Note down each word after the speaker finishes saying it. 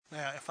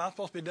I'm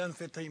supposed to be done in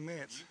 15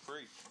 minutes. You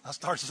preach. I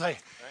start to say,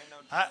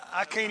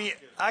 I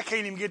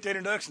can't even get the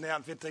introduction out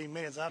in 15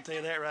 minutes. I'll tell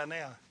you that right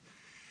now.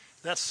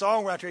 That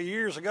song right there,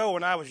 years ago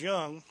when I was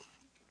young,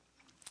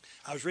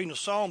 I was reading a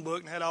song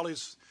book and had all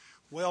these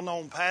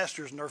well-known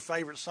pastors and their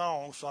favorite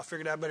songs, so I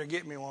figured I better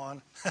get me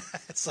one.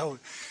 So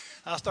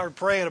I started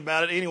praying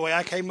about it. Anyway,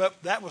 I came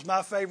up, that was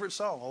my favorite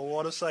song, Oh,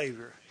 What a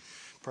Savior.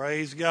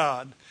 Praise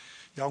God.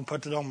 Y'all can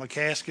put that on my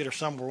casket or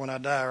somewhere when I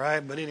die,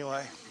 right? But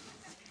anyway.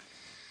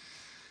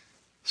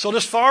 So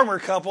this farmer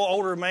couple,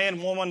 older man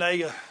and woman,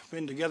 they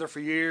been together for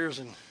years,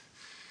 and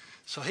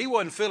so he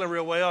wasn't feeling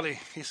real well.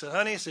 He said,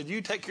 honey, he said,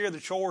 you take care of the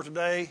chores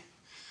today.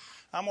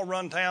 I'm going to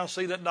run town and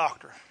see that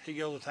doctor. He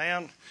goes to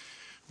town.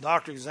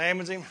 Doctor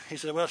examines him. He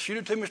said, well, shoot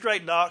it to me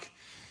straight, Doc.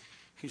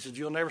 He said,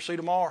 you'll never see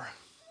tomorrow.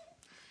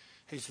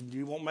 He said,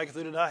 you won't make it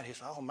through the night. He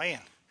said, oh, man,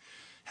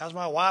 how's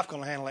my wife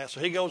going to handle that? So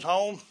he goes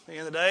home at the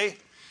end of the day.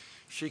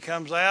 She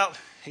comes out.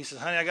 He said,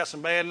 honey, I got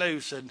some bad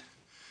news. Said,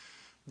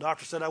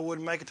 doctor said I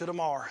wouldn't make it to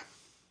tomorrow.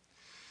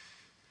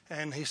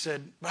 And he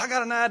said, but I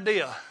got an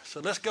idea. So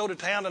let's go to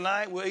town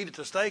tonight. We'll eat at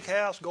the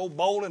steakhouse, go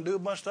bowling, do a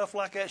bunch of stuff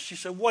like that. She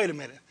said, wait a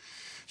minute.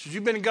 She said,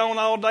 you've been gone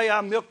all day.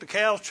 I milked the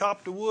cows,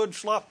 chopped the wood,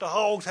 slopped the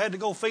hogs, had to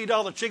go feed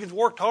all the chickens,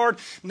 worked hard.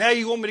 Now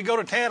you want me to go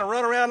to town and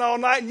run around all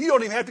night, and you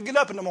don't even have to get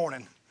up in the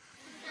morning.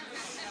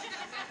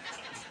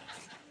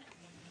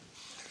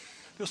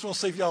 Just want to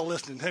see if y'all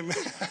listening.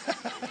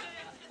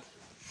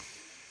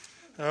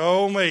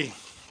 Oh, me.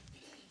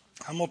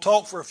 I'm going to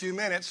talk for a few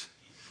minutes.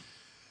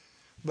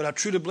 But I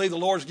truly believe the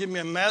Lord's given me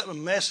a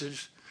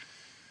message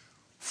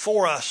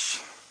for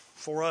us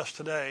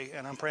today,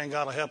 and I'm praying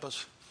God will help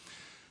us.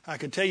 I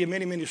could tell you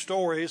many, many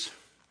stories,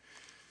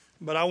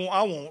 but I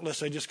won't, let's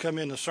say, just come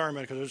in the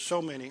sermon because there's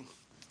so many.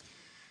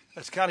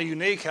 It's kind of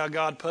unique how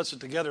God puts it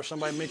together.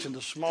 Somebody mentioned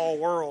the small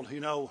world.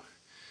 You know,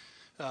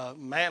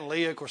 Matt and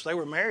Leah, of course, they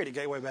were married at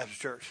Gateway Baptist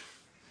Church.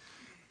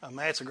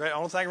 Matt's a great.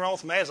 Only thing wrong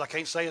with Matt is I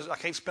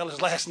can't spell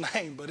his last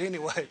name. But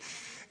anyway,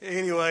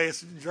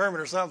 it's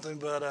German or something.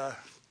 But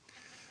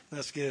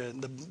that's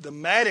good. The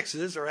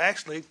Maddoxes are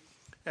actually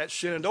at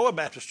Shenandoah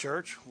Baptist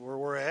Church, where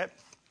we're at.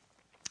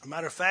 As a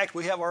matter of fact,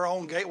 we have our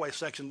own Gateway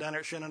section down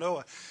there at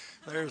Shenandoah.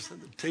 There's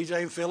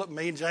TJ and Philip,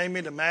 me and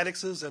Jamie, the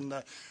Maddoxes, and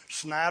the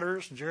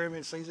Snyders, Jeremy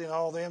and Cece, and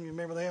all of them. You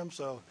remember them?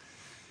 So,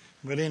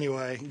 but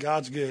anyway,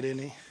 God's good, isn't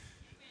He?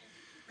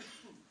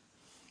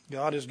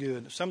 God is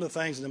good. Some of the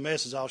things in the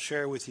message I'll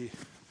share with you.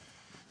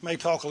 May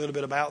talk a little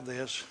bit about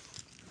this.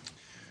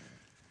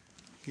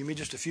 Give me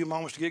just a few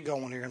moments to get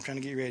going here. I'm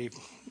trying to get ready.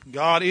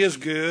 God is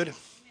good.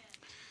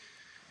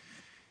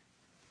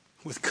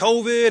 With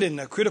COVID and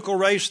the critical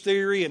race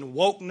theory and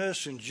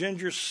wokeness and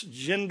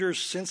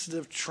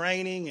gender-sensitive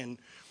training and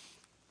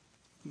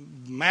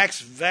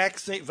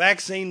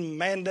vaccine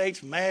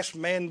mandates, mask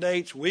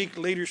mandates, weak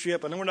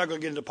leadership, and we're not going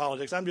to get into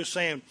politics. I'm just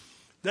saying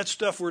that's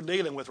stuff we're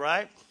dealing with,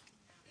 right?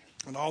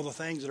 And all the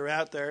things that are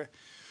out there.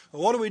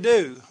 Well, what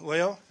do?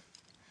 Well,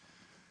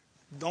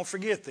 don't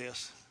forget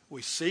this.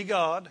 We see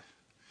God,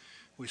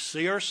 we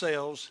see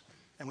ourselves,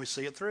 and we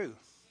see it through.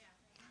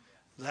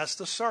 That's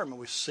the sermon.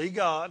 We see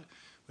God,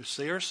 we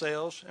see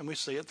ourselves, and we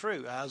see it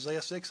through.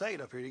 Isaiah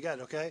 6:8 up here. You got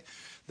it, okay?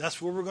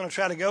 That's where we're going to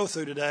try to go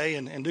through today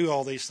and do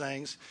all these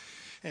things.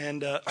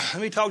 And let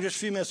me talk just a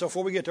few minutes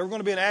before we get there. We're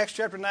going to be in Acts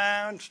chapter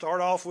 9, start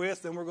off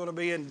with. Then we're going to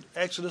be in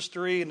Exodus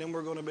 3, and then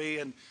we're going to be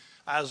in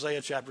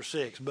Isaiah chapter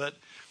 6. But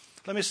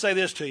let me say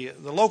this to you.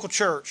 The local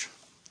church.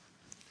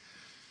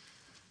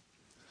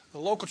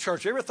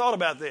 You ever thought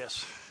about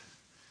this?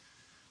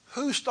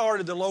 Who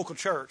started the local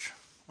church?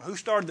 Who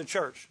started the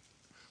church?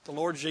 The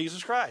Lord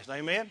Jesus Christ.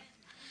 Amen?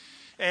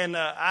 And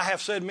I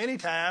have said many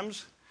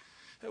times,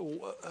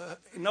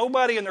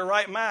 nobody in their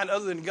right mind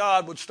other than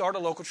God would start a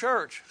local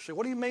church. So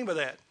what do you mean by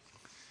that?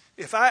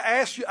 If I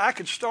asked you, I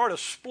could start a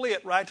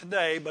split right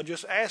today by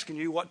just asking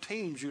you what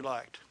teams you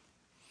liked.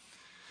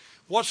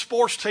 What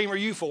sports team are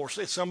you for?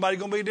 Is somebody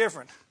going to be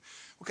different?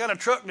 What kind of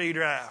truck do you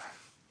drive?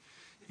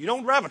 You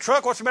don't drive a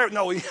truck? What's the matter?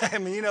 No, I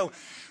mean, you know,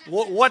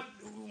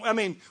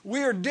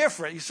 we're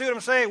different. You see what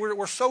I'm saying?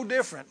 We're so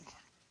different.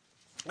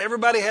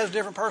 Everybody has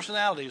different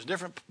personalities,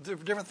 different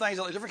things,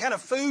 different kind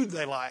of food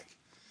they like.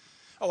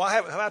 Oh,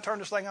 have I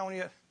turned this thing on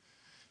yet?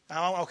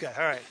 Okay,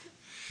 all right.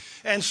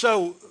 And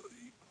so,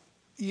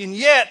 and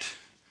yet,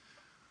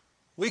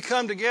 we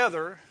come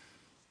together,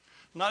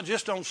 not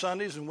just on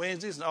Sundays and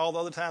Wednesdays and all the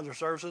other times of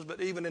services, but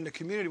even in the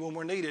community when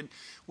we're needed.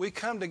 We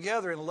come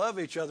together and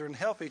love each other and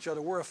help each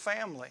other. We're a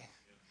family.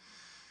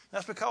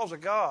 That's because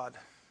of God.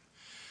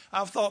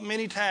 I've thought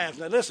many times,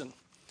 now listen,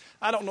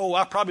 I don't know,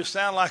 I probably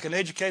sound like an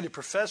educated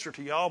professor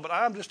to y'all, but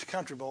I'm just a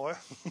country boy.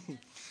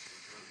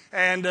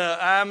 And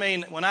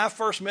when I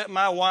first met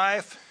my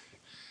wife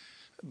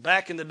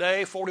back in the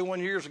day, 41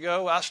 years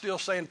ago, I still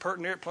saying pert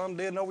near plumb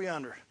dead and over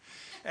yonder.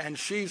 And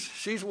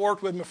she's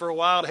worked with me for a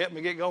while to help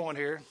me get going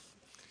here.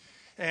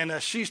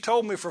 And she's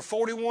told me for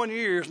 41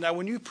 years, now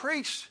when you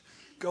preach,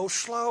 go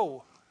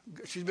slow.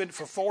 She's been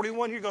for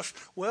 41 years.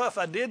 Well, if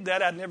I did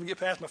that, I'd never get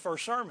past my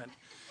first sermon.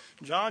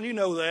 John, you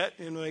know that.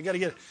 You know, you got to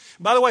get it.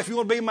 By the way, if you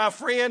want to be my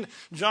friend,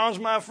 John's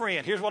my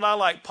friend. Here's what I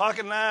like: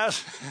 pocket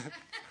knives,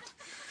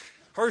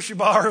 Hershey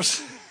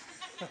bars,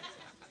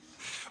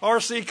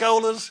 RC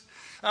colas.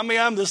 I mean,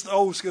 I'm just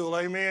old school,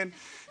 amen.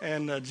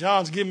 And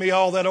John's given me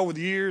all that over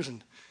the years,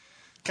 and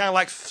kind of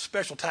like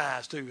special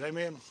ties too,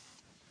 amen.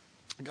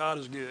 God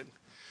is good.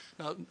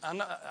 Now,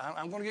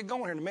 I'm going to get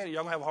going here in a minute.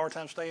 Y'all going to have a hard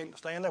time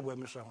staying up with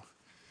me, so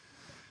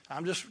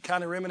I'm just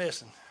kind of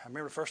reminiscing. I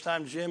remember the first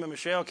time Jim and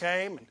Michelle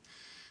came, and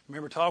I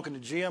remember talking to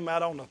Jim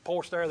out on the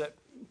porch there that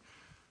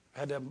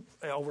had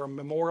over a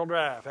Memorial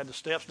Drive, had the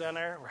steps down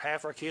there where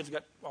half our kids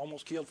got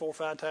almost killed 4 or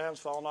 5 times,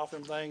 falling off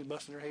them things,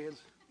 busting their heads.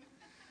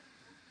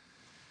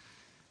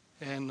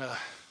 And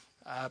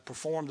I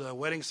performed the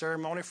wedding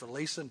ceremony for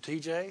Lisa and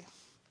TJ.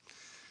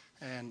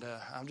 And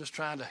I'm just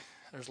trying to,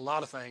 there's a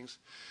lot of things.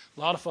 A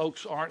lot of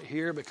folks aren't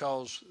here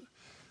because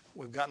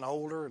we've gotten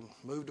older and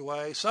moved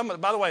away.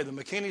 By the way, the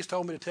McKinneys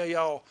told me to tell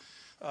y'all,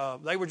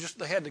 they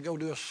had to go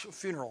do a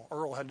funeral.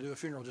 Earl had to do a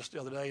funeral just the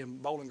other day in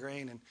Bowling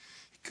Green, and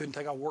he couldn't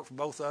take off work for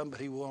both of them, but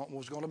he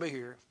was going to be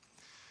here.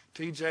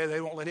 TJ,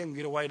 they won't let him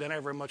get away down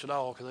there very much at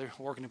all because they're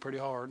working him pretty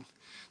hard.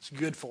 It's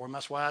good for him.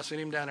 That's why I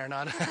sent him down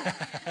there.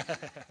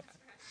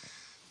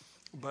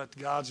 But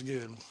God's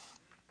good.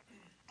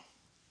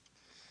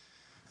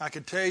 I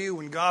can tell you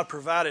when God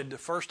provided the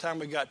first time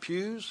we got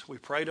pews, we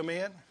prayed them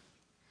in.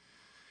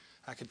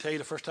 I can tell you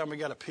the first time we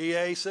got a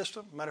PA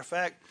system. Matter of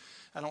fact,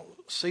 I don't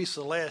see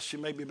Celeste. She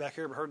may be back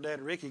here, but her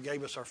dad Ricky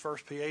gave us our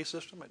first PA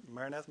system at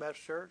Maranatha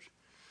Baptist Church.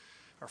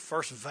 Our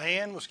first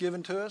van was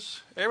given to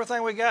us.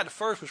 Everything we got at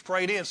first was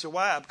prayed in. So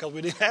why? Because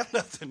we didn't have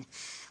nothing.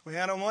 We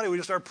had no money. We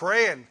just started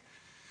praying.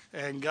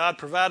 And God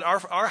provided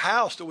our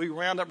house that we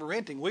wound up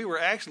renting. We were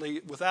actually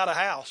without a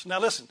house. Now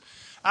listen,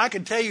 I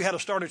can tell you how to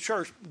start a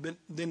church, but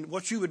then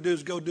what you would do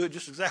is go do it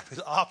just exactly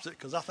the opposite,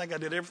 because I think I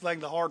did everything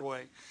the hard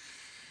way.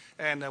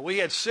 And we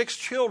had 6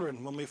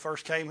 children when we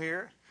first came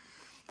here.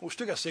 We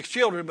still got 6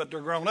 children, but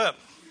they're grown up.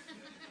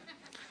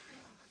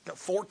 Got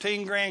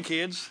 14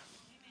 grandkids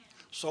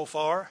so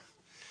far.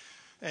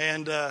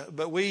 And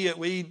but we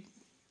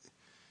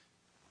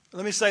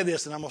let me say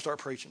this, and I'm going to start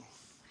preaching.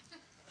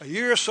 A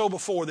year or so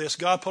before this,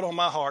 God put on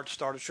my heart to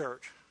start a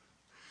church.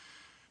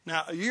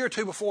 Now, a year or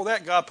two before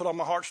that, God put on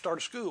my heart to start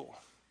a school.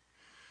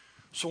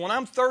 So when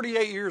I'm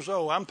 38 years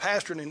old, I'm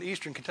pastoring in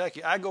eastern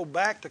Kentucky. I go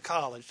back to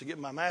college to get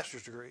my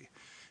master's degree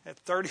at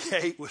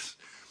 38 with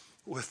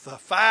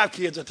 5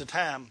 kids at the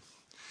time.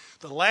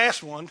 The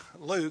last one,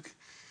 Luke,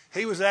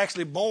 he was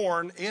actually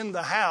born in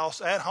the house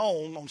at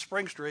home on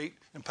Spring Street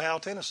in Powell,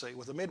 Tennessee,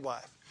 with a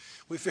midwife.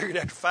 We figured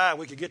after 5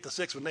 we could get the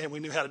 6th one, then we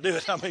knew how to do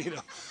it. I mean, you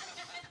know.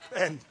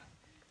 And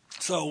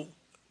so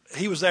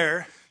he was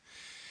there.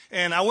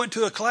 And I went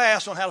to a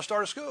class on how to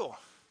start a school.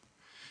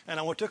 And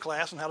I went to a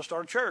class on how to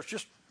start a church.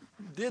 Just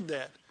did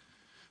that.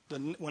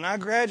 When I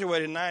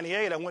graduated in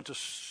 98, I went to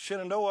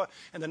Shenandoah,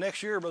 and the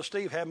next year, Brother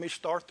Steve had me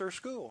start their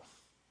school.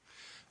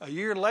 A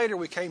year later,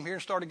 we came here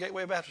and started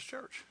Gateway Baptist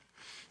Church.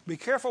 Be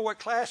careful what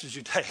classes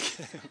you take.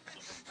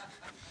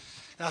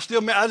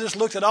 I just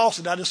looked at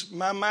Austin.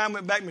 My mind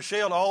went back,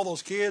 Michelle, to all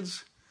those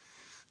kids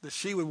that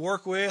she would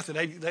work with,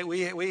 and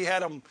we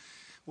had them.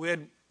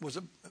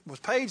 Was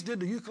Paige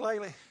did the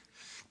ukulele?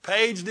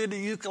 Paige did the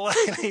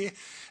ukulele,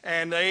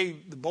 and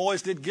the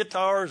boys did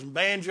guitars and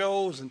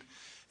banjos, and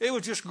it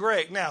was just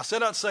great. Now, I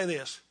set out to say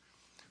this.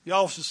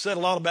 Y'all said a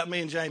lot about me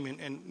and Jamie,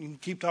 and you can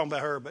keep talking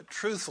about her, but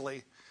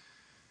truthfully,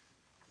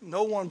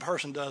 no one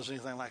person does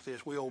anything like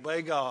this. We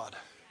obey God.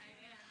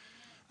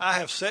 I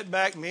have sat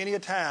back many a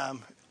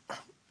time.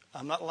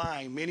 I'm not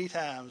lying. Many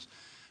times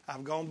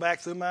I've gone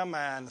back through my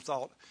mind and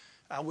thought,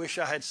 I wish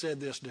I had said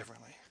this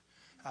differently.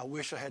 I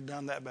wish I had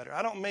done that better.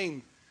 I don't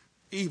mean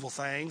evil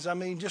things. I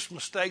mean just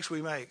mistakes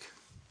we make.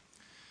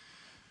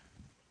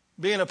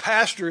 Being a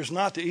pastor is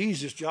not the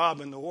easiest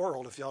job in the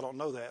world, if y'all don't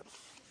know that.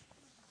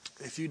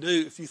 If you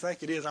do, if you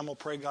think it is, I'm going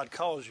to pray God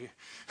calls you.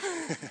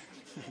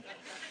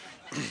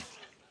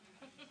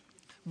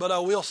 But I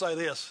will say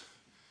this.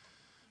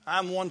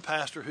 I'm one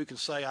pastor who can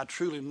say I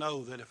truly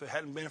know that if it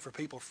hadn't been for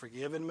people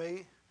forgiving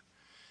me,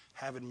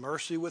 having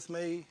mercy with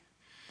me,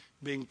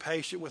 being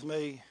patient with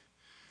me,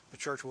 the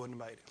church wouldn't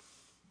have made it.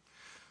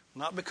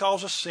 Not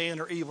because of sin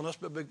or evilness,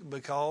 but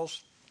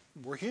because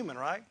we're human,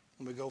 right?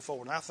 And we go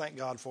forward. And I thank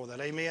God for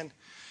that. Amen.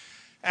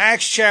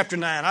 Acts chapter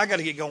 9. I got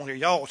to get going here.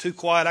 Y'all are too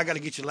quiet. I got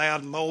to get you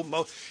loud and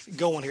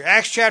going here.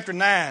 Acts chapter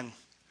 9.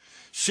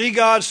 See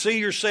God, see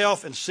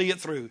yourself, and see it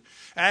through.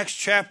 Acts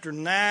chapter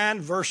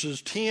 9,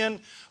 verses 10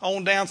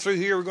 on down through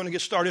here. We're going to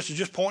get started. This is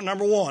just point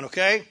number 1,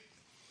 okay?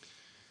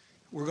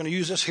 We're going to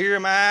use this here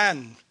am I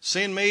and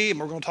send me, and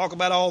we're going to talk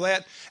about all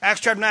that.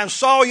 Acts chapter 9,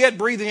 Saul yet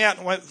breathing out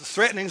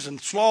threatenings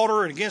and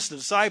slaughter and against the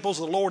disciples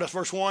of the Lord. That's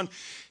verse 1.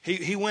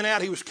 He went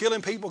out, he was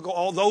killing people,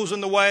 all those in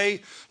the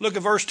way. Look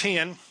at verse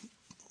 10.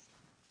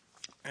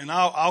 And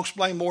I'll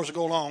explain more as I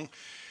go along.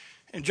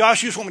 And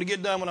Josh, you just want me to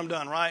get done when I'm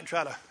done, right?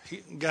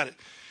 Got it.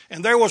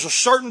 And there was a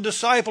certain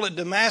disciple at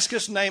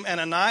Damascus named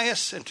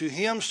Ananias, and to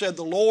him said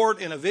the Lord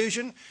in a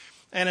vision,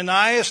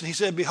 Ananias, and he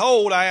said,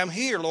 Behold, I am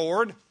here,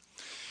 Lord.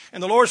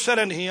 And the Lord said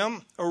unto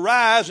him,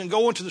 Arise and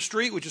go into the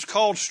street which is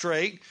called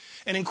Straight,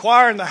 and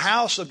inquire in the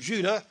house of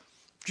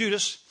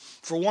Judas,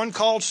 for one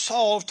called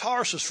Saul of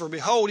Tarsus, for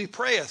behold, he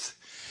prayeth,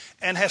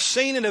 and hath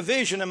seen in a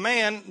vision a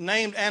man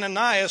named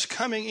Ananias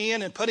coming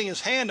in and putting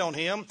his hand on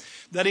him,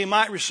 that he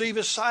might receive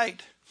his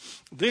sight.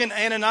 Then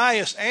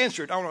Ananias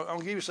answered, I'll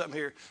give you something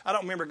here. I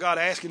don't remember God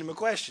asking him a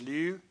question, do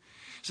you?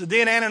 So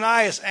then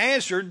Ananias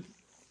answered,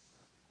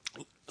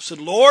 said,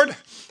 Lord,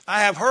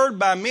 I have heard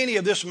by many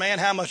of this man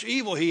how much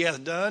evil he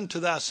hath done to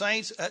thy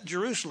saints at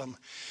Jerusalem.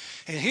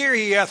 And here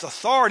he hath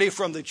authority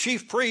from the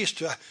chief priest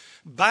to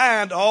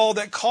bind all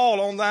that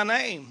call on thy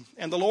name.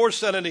 And the Lord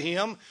said unto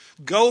him,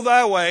 Go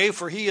thy way,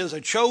 for he is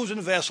a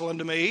chosen vessel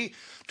unto me,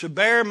 to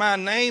bear my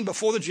name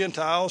before the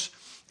Gentiles,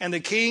 and the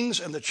kings,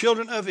 and the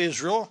children of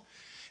Israel.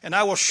 And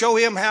I will show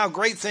him how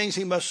great things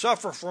he must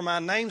suffer for my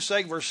name's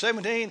sake. Verse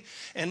 17,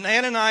 And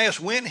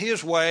Ananias went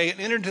his way, and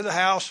entered into the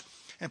house,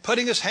 and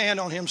putting his hand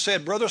on him,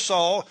 said, Brother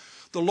Saul,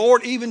 the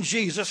Lord, even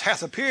Jesus,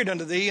 hath appeared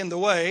unto thee in the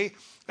way,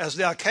 as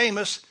thou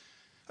camest,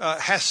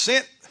 hath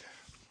sent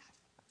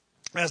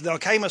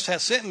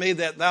me,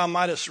 that thou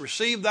mightest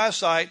receive thy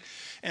sight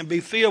and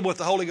be filled with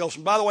the Holy Ghost.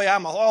 And by the way,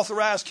 I'm an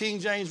authorized King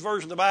James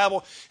Version of the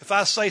Bible. If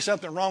I say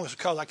something wrong, it's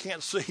because I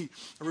can't see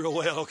real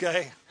well,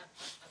 okay?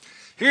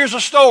 Here's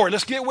a story.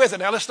 Let's get with it.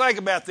 Now, let's think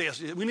about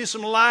this. We need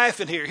some life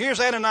in here. Here's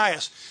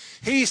Ananias.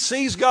 He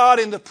sees God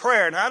in the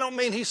prayer. Now, I don't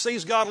mean he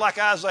sees God like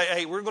Isaiah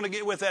 8. We're going to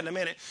get with that in a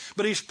minute.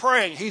 But he's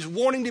praying. He's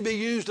wanting to be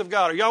used of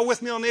God. Are y'all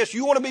with me on this?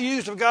 You want to be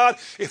used of God?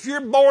 If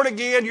you're born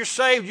again, you're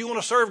saved, you want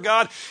to serve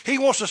God. He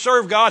wants to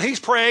serve God. He's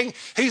praying.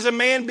 He's a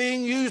man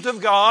being used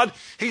of God.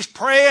 He's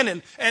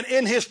praying, and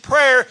in his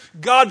prayer,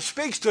 God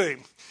speaks to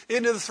him.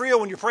 Into the thrill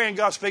when you're praying,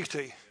 God speaks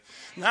to you.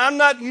 Now, I'm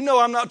not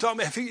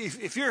talking about,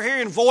 if you're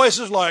hearing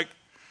voices like,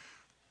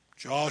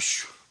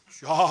 Josh,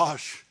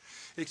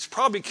 it's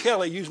probably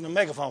Kelly using a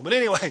megaphone. But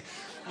anyway,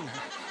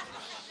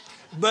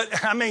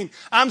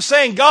 I'm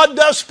saying God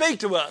does speak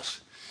to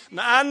us.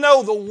 Now, I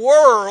know the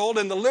world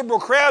and the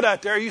liberal crowd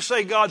out there, you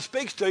say God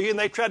speaks to you, and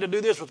they tried to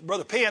do this with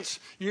Brother Pence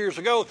years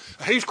ago.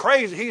 He's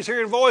crazy. He's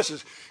hearing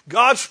voices.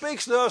 God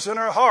speaks to us in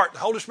our heart. The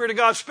Holy Spirit of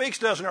God speaks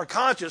to us in our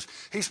conscience.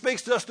 He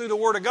speaks to us through the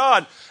Word of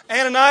God.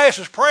 Ananias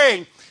is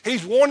praying.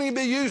 He's wanting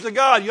to be used of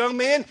God. Young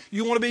men,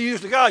 you want to be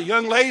used of God.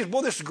 Young ladies,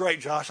 boy, this is great,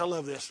 Josh. I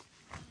love this.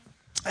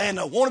 And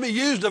want to be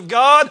used of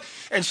God.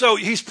 And so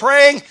he's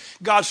praying.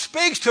 God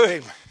speaks to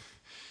him.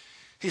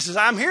 He says,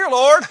 I'm here,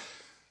 Lord.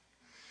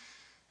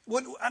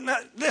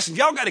 Listen,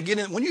 y'all got to get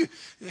in.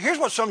 Here's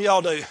what some of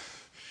y'all do.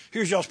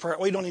 Here's y'all's prayer.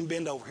 Well, you don't even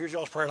bend over. Here's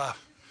y'all's prayer life.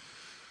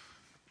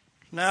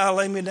 Now,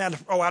 lay me down.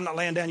 I'm not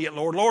laying down yet,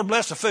 Lord. Lord,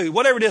 bless the food.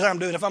 Whatever it is I'm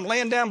doing. If I'm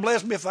laying down,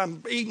 bless me. If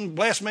I'm eating,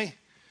 bless me.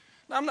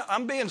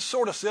 I'm being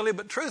sort of silly,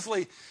 but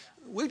truthfully,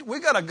 we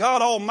got a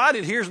God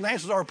Almighty that hears and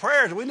answers our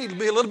prayers. We need to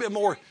be a little bit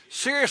more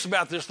serious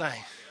about this thing.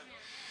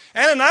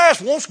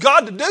 Ananias wants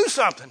God to do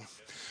something.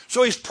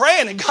 So he's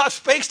praying, and God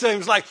speaks to him.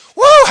 He's like,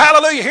 woo,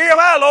 hallelujah, here am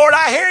I, Lord,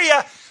 I hear you.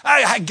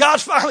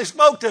 God finally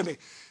spoke to me.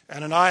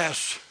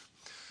 Ananias,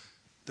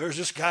 there's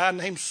this guy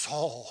named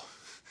Saul,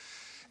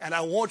 and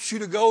I want you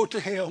to go to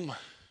him.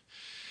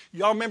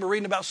 Y'all remember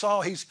reading about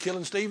Saul? He's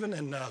killing Stephen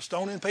and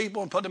stoning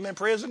people and putting them in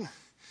prison.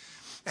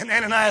 And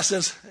Ananias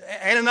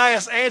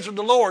answered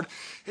the Lord.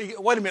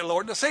 Wait a minute,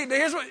 Lord. See,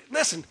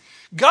 listen,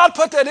 God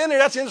put that in there.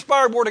 That's the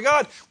inspired word of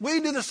God. We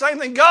do the same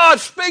thing. God,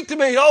 speak to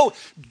me. Oh,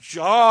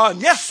 John,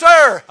 yes,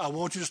 sir. I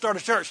want you to start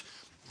a church.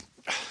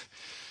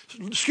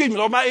 Excuse me,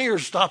 Lord, my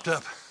ears stopped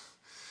up.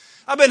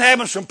 I've been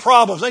having some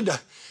problems.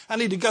 I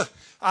need to go.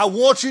 I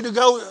want you to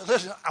go.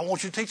 Listen, I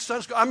want you to teach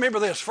Sunday school. I remember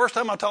this. First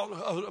time I taught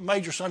a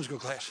major Sunday school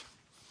class.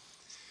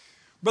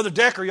 Brother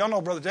Decker, y'all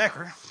know Brother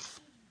Decker.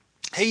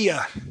 He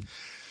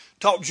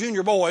taught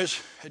junior boys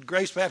at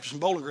Grace Baptist in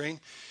Bowling Green,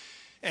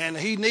 and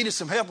he needed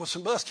some help with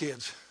some bus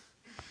kids.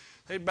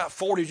 They had about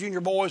 40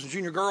 junior boys and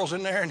junior girls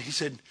in there, and he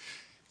said,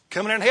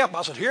 come in there and help.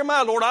 I said, here am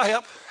I, Lord, I'll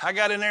help. I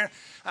got in there.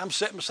 I'm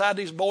sitting beside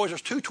these boys.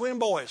 There's 2 twin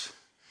boys,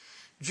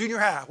 junior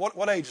high.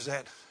 What age is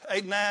that?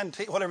 8, 9,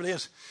 10, whatever it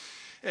is.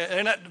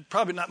 They're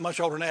probably not much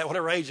older than that,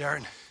 whatever age they are.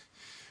 And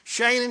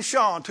Shane and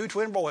Sean, 2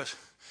 twin boys.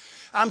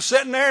 I'm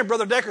sitting there, and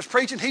Brother Decker's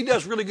preaching. He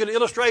does really good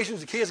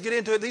illustrations. The kids get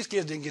into it. These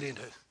kids didn't get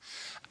into it.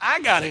 I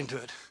got into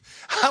it.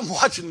 I'm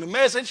watching the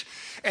message,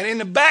 and in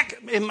the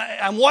back,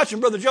 I'm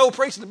watching Brother Joe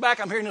preach in the back.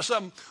 I'm hearing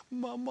something,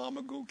 my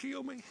mama gonna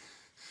kill me.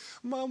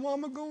 My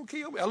mama gonna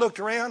kill me. I looked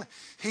around.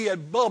 He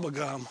had bubble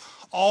gum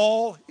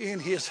all in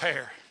his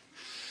hair.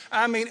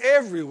 I mean,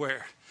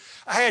 everywhere.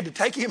 I had to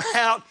take him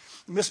out.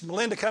 Miss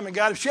Melinda come and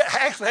got him. She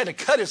actually had to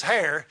cut his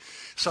hair.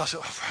 So I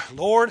said,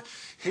 Lord,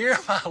 here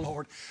am I,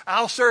 Lord.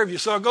 I'll serve you.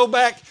 So I go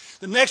back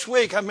the next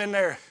week. I'm in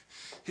there.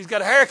 He's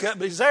got a haircut,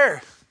 but he's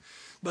there.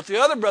 But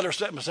the other brother's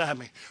sitting beside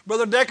me.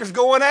 Brother Decker's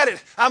going at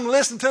it. I'm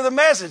listening to the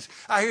message.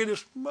 I hear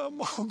this, my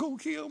mom gonna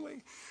kill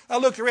me. I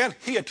looked around.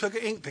 He had took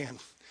an ink pen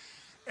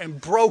and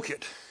broke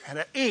it. And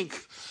the ink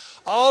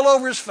all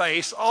over his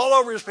face, all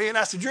over his pen.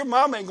 I said, your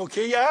mom ain't gonna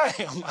kill you. I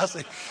am.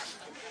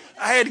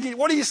 I had to get,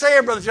 what are you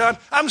saying, Brother John?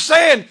 I'm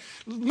saying,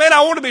 man,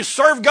 I want to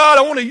serve God.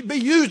 I want to be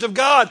used of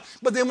God.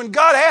 But then when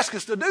God asks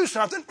us to do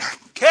something,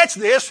 catch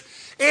this,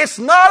 it's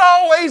not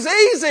always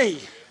easy.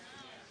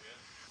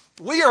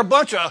 We are a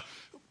bunch of,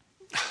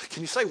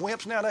 can you say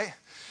wimps nowadays?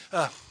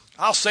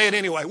 I'll say it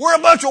anyway. We're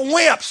a bunch of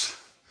wimps.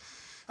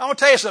 I want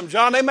to tell you something,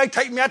 John. They may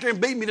take me out there and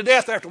beat me to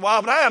death after a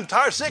while, but I am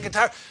tired, sick and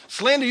tired.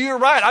 Slender, you're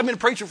right. I've been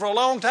preaching for a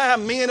long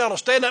time. Men ought to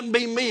stand up and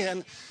be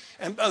men,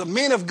 and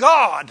men of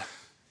God.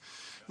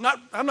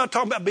 I'm not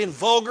talking about being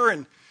vulgar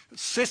and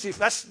sissy.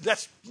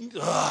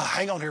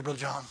 Hang on here, Brother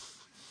John.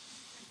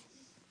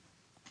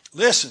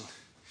 Listen.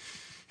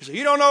 You say,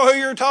 you don't know who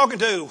you're talking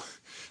to.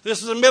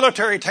 This is a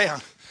military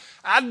town.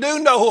 I do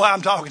know who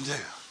I'm talking to.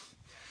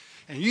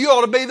 And you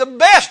ought to be the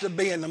best of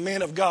being the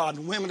men of God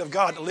and women of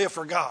God to live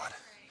for God.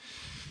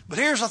 But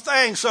here's the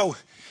thing. So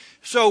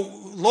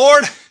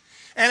Lord,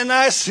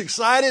 Ananias is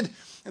excited,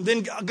 and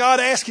then God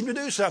asked him to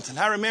do something.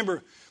 I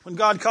remember when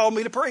God called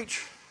me to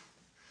preach.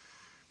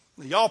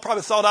 Y'all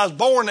probably thought I was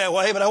born that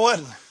way, but I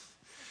wasn't.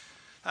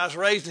 I was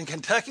raised in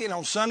Kentucky, and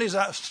on Sundays,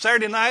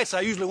 Saturday nights,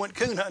 I usually went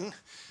coon hunting.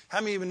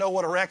 How many even know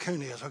what a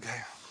raccoon is?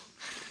 Okay.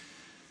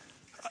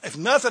 If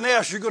nothing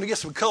else, you're going to get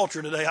some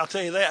culture today, I'll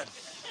tell you that.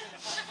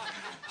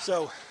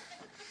 So,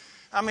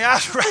 I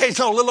was raised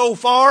on a little old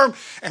farm,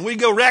 and we'd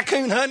go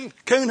raccoon hunting,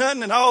 coon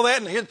hunting, and all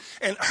that.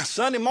 And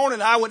Sunday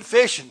morning, I went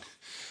fishing.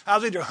 I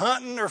was either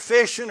hunting or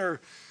fishing or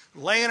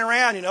laying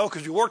around,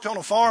 because you worked on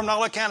a farm and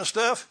all that kind of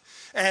stuff.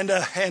 And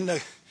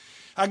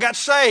I got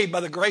saved by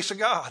the grace of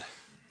God.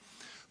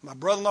 My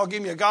brother-in-law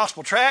gave me a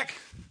gospel tract,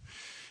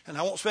 and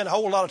I won't spend a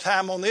whole lot of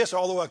time on this,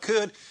 although I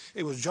could.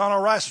 It was John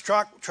R. Rice's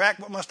tract,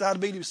 What Must I Do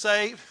to Be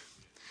Saved?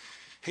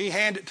 He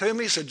handed it to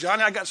me. He said,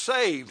 Johnny, I got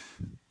saved.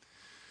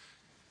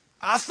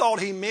 I thought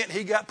he meant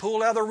he got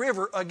pulled out of the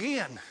river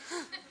again.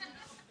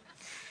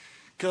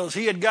 Because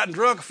he had gotten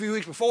drunk a few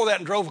weeks before that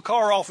and drove a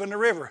car off in the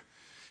river.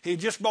 He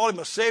just bought him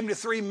a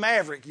 73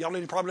 Maverick. Y'all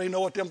probably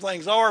know what them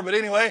things are, but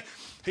anyway,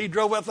 he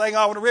drove that thing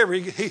off in the river.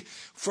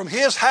 From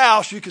his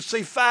house, you could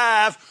see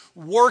 5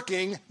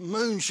 working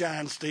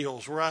moonshine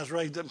stills where I was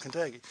raised up in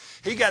Kentucky.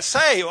 He got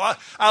saved. I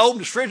opened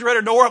the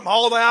refrigerator door up and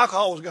all the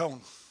alcohol was gone.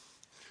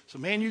 So,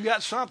 man, you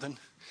got something.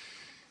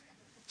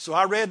 So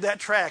I read that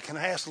tract and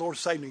I asked the Lord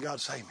to save me, and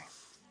God saved me.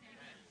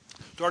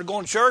 Started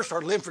going to church,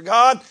 started living for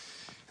God.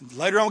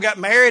 Later on got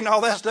married and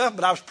all that stuff,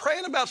 but I was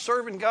praying about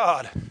serving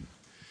God.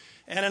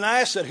 And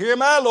Ananias said, here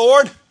am I,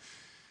 Lord.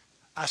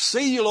 I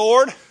see you,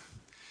 Lord.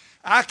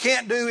 I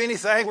can't do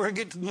anything. We're going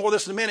to get to more of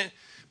this in a minute.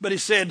 But he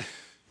said,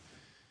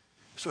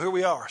 so here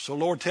we are. So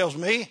the Lord tells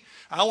me,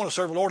 I want to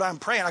serve the Lord. I'm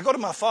praying. I go to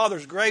my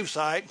father's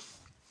gravesite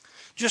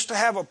just to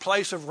have a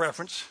place of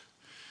reference.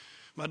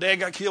 My dad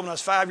got killed when I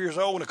was 5 years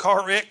old in a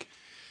car wreck.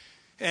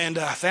 And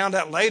I found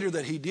out later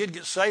that he did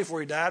get saved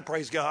before he died,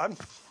 praise God.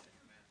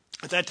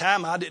 At that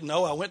time, I didn't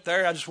know. I went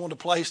there. I just wanted a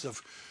place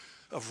of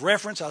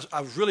reference.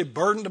 I was really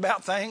burdened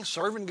about things,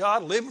 serving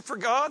God, living for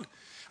God.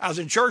 I was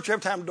in church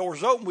every time the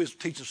doors open. We was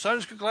teaching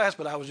Sunday school class,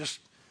 but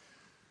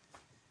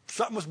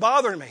something was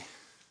bothering me.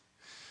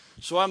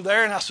 So I'm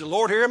there, and I said,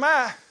 Lord, here am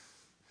I.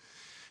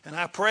 And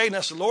I prayed, and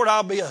I said, Lord,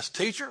 I'll be a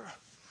teacher.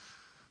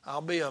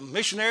 I'll be a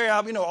missionary.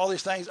 All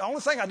these things. The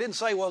only thing I didn't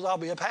say was I'll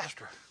be a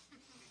pastor.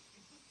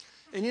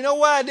 And you know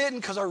why I didn't?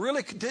 Because I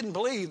really didn't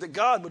believe that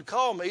God would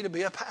call me to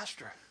be a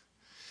pastor.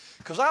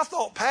 Because I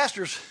thought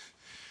pastors,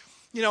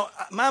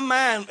 my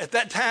mind at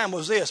that time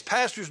was this.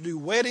 Pastors do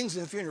weddings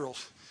and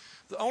funerals.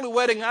 The only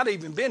wedding I'd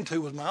even been to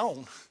was my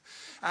own.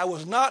 I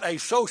was not a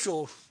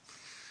social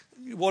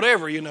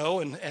whatever,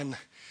 and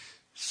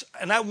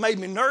that made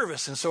me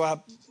nervous. And so I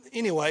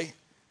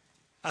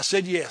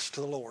said yes to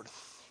the Lord.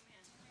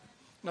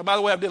 Now, by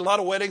the way, I've did a lot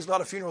of weddings, a lot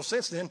of funerals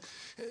since then,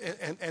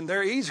 and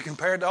they're easy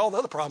compared to all the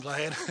other problems I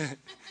had.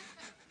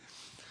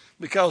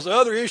 Because the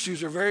other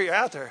issues are very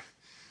out there.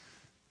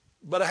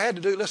 But I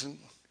had to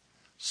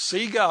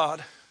see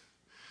God,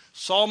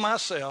 saw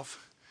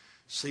myself,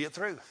 see it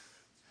through.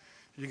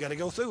 You got to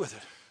go through with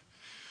it.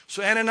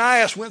 So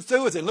Ananias went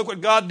through with it. Look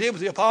what God did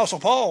with the Apostle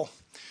Paul.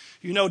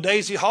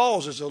 Daisy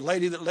Halls is a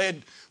lady that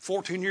led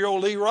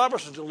 14-year-old Lee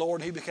Robertson to the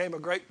Lord, and he became a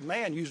great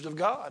man used of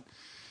God.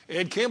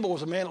 Ed Kimball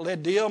was a man that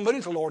led D.L. Moody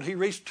to the Lord. He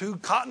reached 2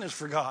 continents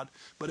for God,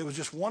 but it was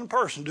just one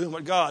person doing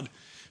what God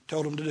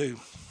told him to do.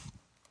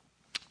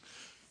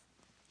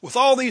 With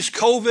all these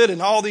COVID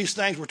and all these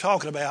things we're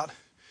talking about,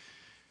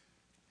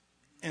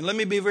 and let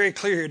me be very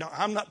clear,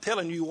 I'm not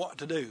telling you what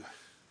to do.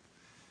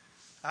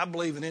 I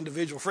believe in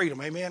individual freedom,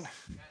 amen?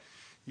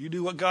 You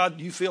do what God,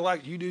 you feel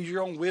like, you do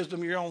your own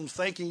wisdom, your own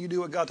thinking, you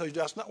do what God tells you to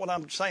do. That's not what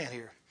I'm saying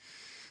here.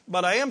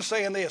 But I am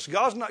saying this,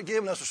 God's not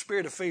giving us a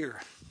spirit of fear.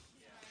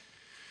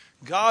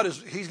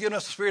 He's given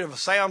us the spirit of a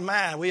sound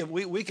mind.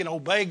 We can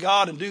obey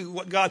God and do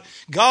what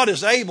God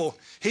is able.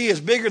 He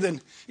is bigger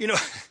than,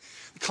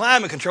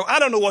 climate control. I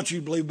don't know what you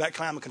believe about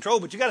climate control,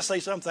 but you got to say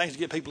some things to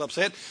get people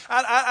upset.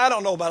 I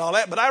don't know about all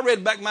that, but I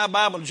read back my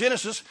Bible in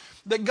Genesis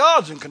that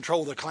God's in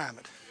control of the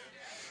climate.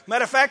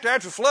 Matter of fact,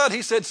 after the flood,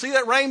 he said, see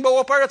that rainbow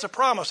up there? It's a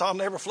promise. I'll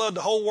never flood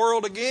the whole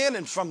world again.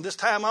 And from this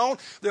time on,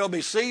 there'll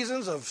be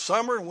seasons of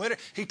summer and winter.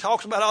 He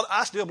talks about all.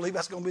 I still believe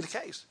that's going to be the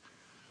case.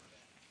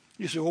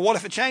 You say, well, what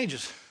if it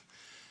changes?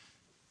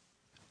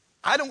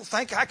 I don't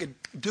think I could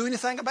do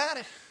anything about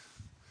it.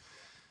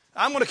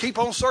 I'm going to keep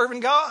on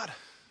serving God.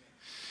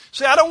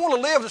 See, I don't want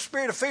to live in the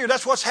spirit of fear.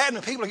 That's what's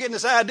happening. People are getting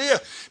this idea,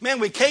 man,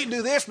 we can't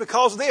do this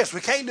because of this.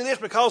 We can't do this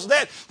because of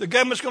that. The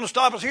government's going to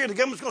stop us here. The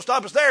government's going to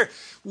stop us there.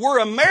 We're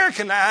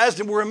Americanized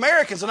and we're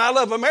Americans, and I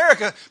love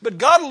America, but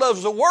God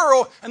loves the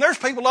world, and there's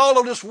people all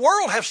over this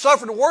world have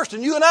suffered worse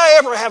than you and I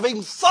ever have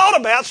even thought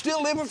about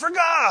still living for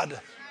God.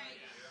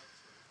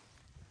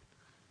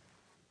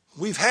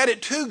 We've had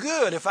it too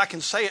good, if I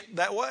can say it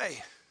that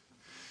way.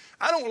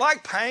 I don't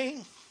like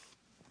pain.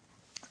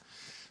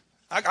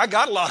 I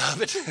got a lot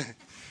of it.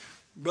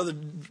 Brother,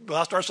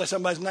 I'll start to say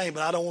somebody's name,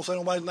 but I don't want to say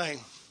nobody's name.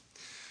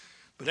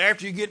 But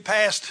after you get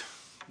past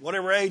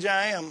whatever age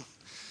I am,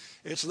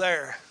 it's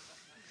there.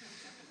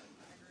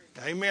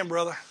 Amen,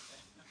 brother.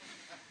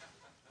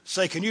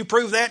 Say, can you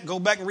prove that? Go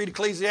back and read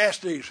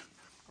Ecclesiastes.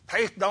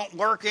 Faith don't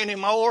work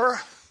anymore.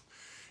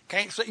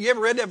 Can't see. You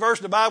ever read that verse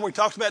in the Bible where he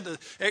talks about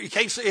you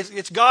can't see?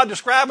 It's God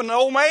describing an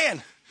old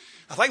man.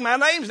 I think my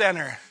name's down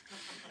there.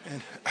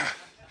 And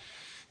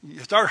you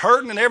start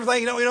hurting and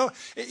everything,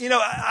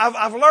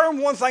 I've learned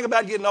one thing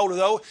about getting older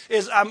though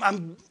is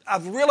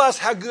I've realized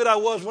how good I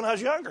was when I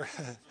was younger.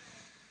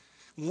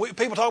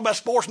 People talk about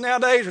sports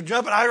nowadays or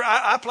jumping.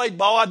 I played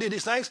ball. I did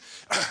these things.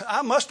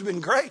 I must have been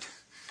great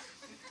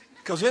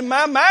because in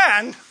my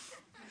mind,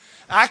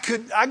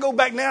 I go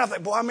back now. I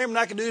think, boy, I remember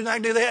I could do this and I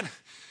could do that.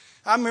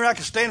 I remember I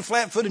could stand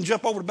flat foot and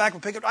jump over the back of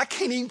a pickup. I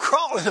can't even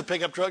crawl in a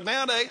pickup truck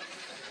nowadays.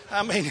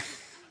 I mean.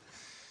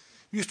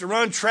 Used to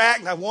run track,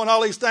 and I won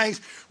all these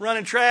things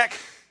running track.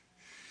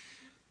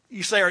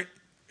 You say,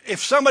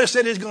 if somebody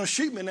said he's going to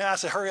shoot me now, I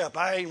say, hurry up,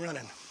 I ain't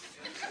running.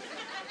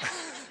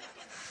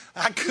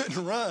 I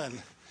couldn't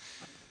run.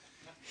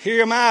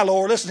 Here am I,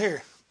 Lord. Listen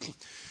here.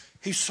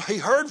 He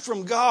heard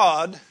from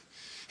God.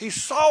 He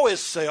saw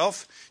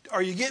himself.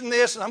 Are you getting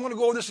this? And I'm going to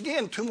go over this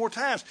again 2 more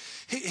times.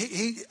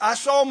 I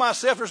saw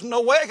myself. There's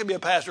no way I could be a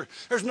pastor.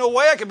 There's no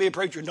way I could be a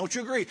preacher. Don't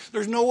you agree?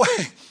 There's no way.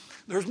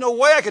 There's no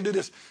way I could do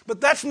this.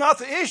 But that's not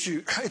the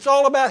issue. It's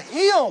all about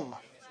him.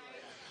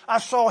 I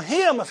saw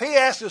him. If he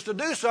asked us to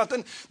do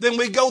something, then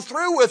we go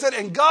through with it,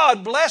 and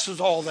God blesses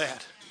all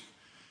that.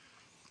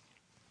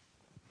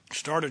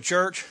 Start a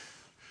church.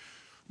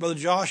 Brother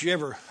Josh,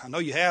 I know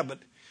you have, but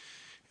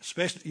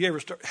especially you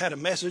ever had a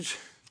message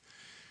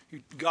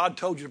God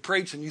told you to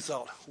preach and you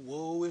thought,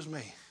 woe is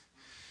me.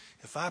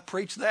 If I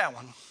preach that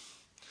one,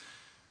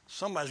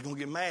 somebody's going to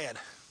get mad.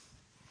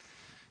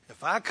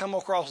 If I come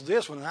across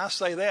this one and I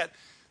say that,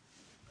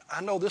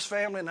 I know this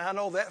family and I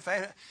know that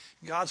family.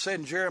 God said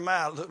in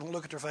Jeremiah,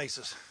 look at their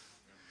faces.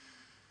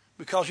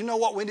 Because you know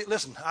what we need?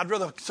 Listen, I'd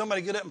rather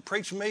somebody get up and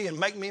preach me and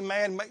make me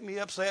mad, make me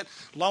upset,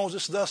 as long as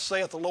it's thus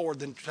saith the Lord,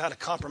 than try to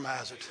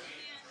compromise it.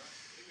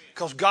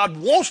 Because God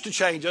wants to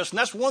change us, and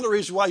that's one of the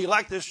reasons why you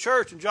like this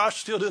church, and Josh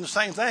is still doing the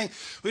same thing.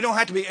 We don't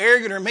have to be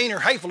arrogant or mean or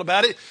hateful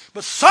about it,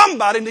 but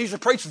somebody needs to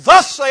preach,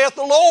 thus saith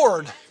the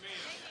Lord.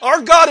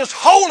 Our God is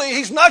holy.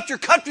 He's not your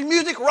country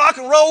music, rock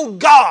and roll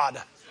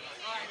God.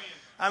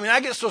 I mean, I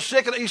get so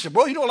sick of it. You say,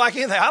 boy, you don't like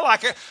anything. I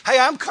like it. Hey,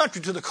 I'm country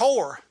to the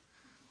core.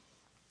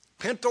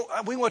 Pinto.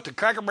 We went to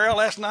Cracker Barrel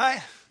last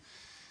night.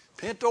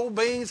 Pinto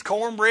beans,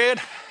 cornbread.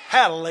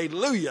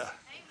 Hallelujah.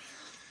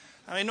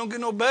 I mean, don't get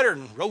no better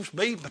than roast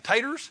beef,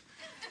 potatoes.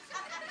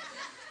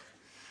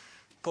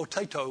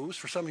 Potatoes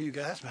for some of you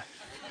guys.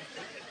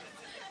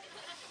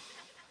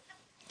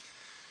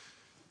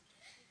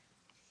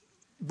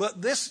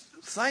 But this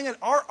thing in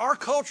our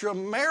culture,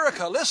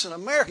 America, listen,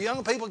 America,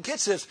 young people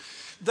gets this.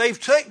 They've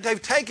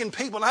taken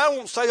people, and I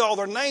won't say all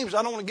their names,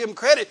 I don't want to give them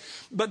credit,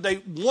 but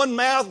one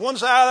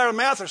side of their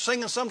mouth they're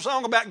singing some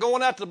song about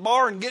going out to the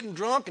bar and getting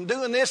drunk and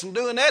doing this and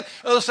doing that.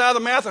 Other side of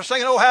the mouth they're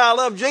singing, oh, how I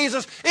love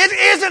Jesus.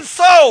 It isn't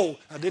so.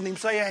 I didn't even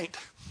say ain't.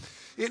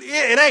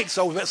 It ain't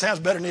so. That sounds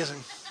better than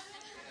isn't.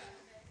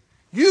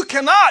 You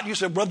cannot, you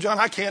said, Brother John,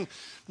 I can.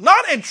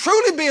 Not and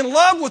truly be in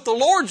love with the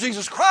Lord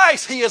Jesus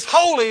Christ. He is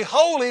holy,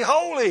 holy,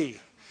 holy.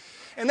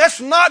 And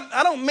that's not,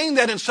 I don't mean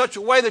that in such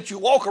a way that you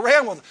walk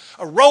around with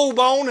a robe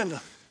on. And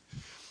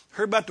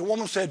heard about the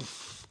woman said,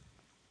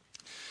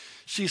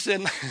 she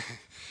said,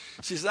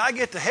 I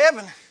get to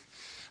heaven.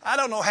 I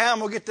don't know how I'm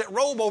going to get that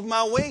robe over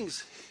my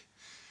wings.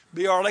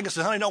 B.R. Lincoln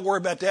said, honey, don't worry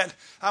about that.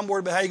 I'm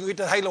worried about how you can get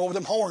that halo over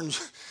them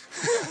horns.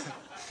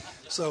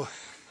 So,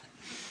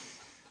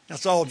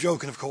 that's all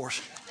joking, of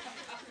course.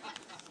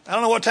 I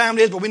don't know what time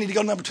it is, but we need to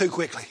go to number 2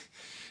 quickly.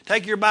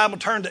 Take your Bible,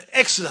 turn to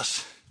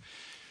Exodus.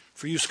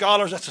 For you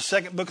scholars, that's the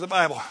second book of the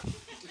Bible.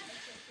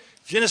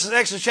 Genesis,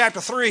 Exodus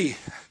chapter 3.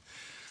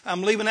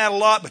 I'm leaving out a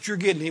lot, but you're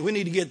getting it. We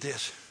need to get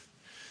this.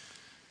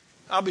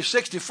 I'll be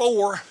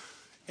 64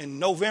 in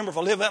November if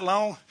I live that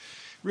long.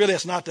 Really,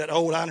 it's not that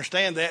old. I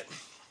understand that.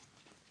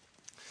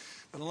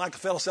 But like the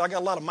fellow said, I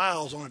got a lot of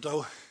miles on it,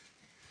 though.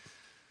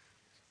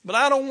 But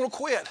I don't want to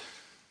quit.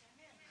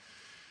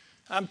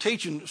 I'm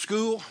teaching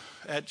school.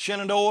 at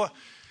Shenandoah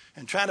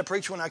and trying to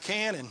preach when I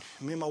can. And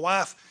me and my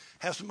wife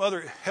have some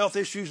other health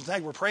issues and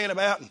things we're praying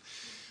about and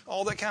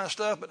all that kind of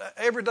stuff. But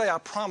every day, I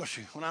promise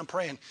you, when I'm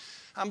praying,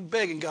 I'm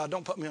begging God,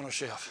 don't put me on a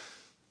shelf.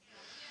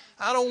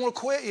 I don't want to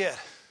quit yet.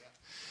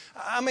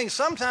 I mean,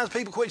 sometimes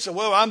people quit and say,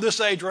 well, I'm this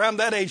age or I'm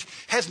that age.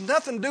 It has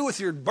nothing to do with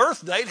your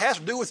birth date. It has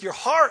to do with your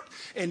heart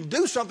and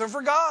do something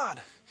for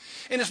God.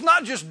 And it's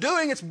not just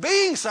doing, it's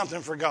being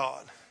something for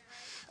God.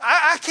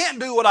 I can't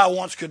do what I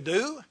once could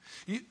do.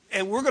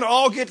 And we're going to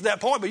all get to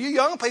that point. But you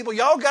young people,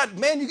 y'all got,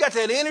 man, you got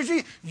that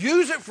energy.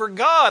 Use it for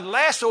God.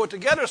 Lasso it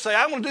together. Say,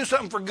 I'm going to do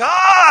something for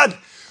God.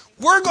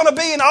 We're going to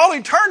be in all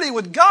eternity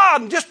with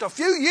God in just a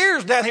few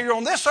years down here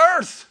on this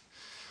earth.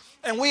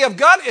 And we have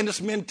got in this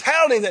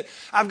mentality that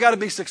I've got to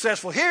be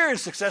successful here and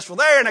successful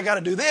there, and I got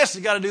to do this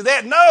and got to do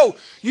that. No,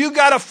 you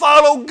got to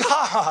follow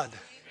God.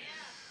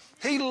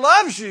 He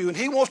loves you, and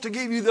He wants to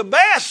give you the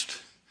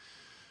best.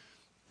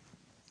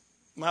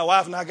 My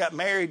wife and I got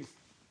married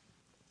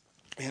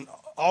in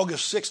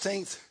August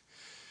 16th,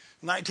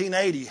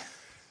 1980.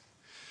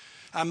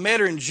 I met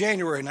her in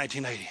January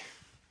 1980.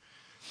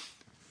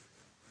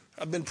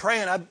 I've been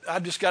praying. I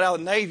just got out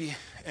of the Navy,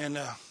 and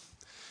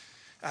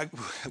I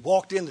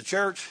walked into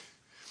church.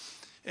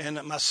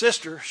 And my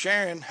sister,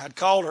 Sharon, I'd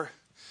called her.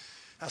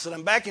 I said,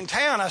 I'm back in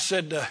town. I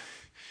said,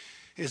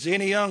 is there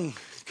any young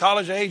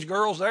college-age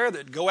girls there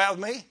that go out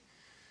with me?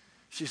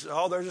 She said,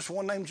 oh, there's just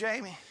one named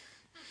Jamie.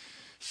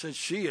 Said,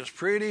 she is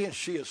pretty and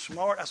she is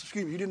smart. I said,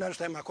 excuse me, you didn't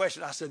understand my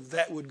question. I said,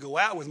 that would go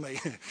out with me.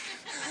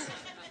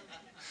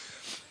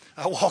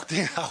 I walked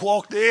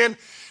in,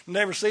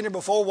 never seen her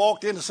before,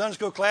 walked into Sunday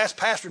school class.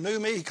 Pastor knew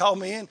me. He called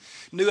me in,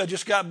 knew I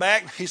just got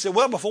back. He said,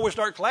 well, before we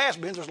start class,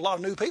 Ben, there's a lot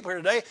of new people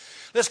here today.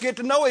 Let's get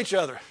to know each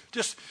other.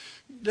 Just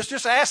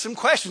ask some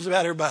questions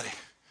about everybody.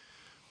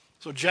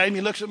 So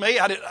Jamie looks at me.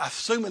 I'm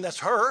assuming that's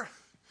her.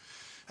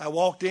 I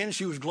walked in,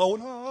 she was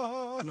glowing.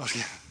 Oh, no.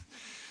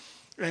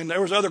 And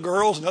there was other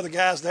girls and other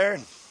guys there.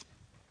 And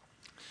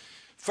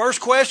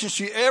first question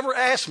she ever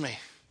asked me,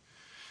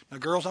 now,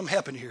 girls, I'm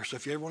helping you here, so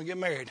if you ever want to get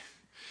married,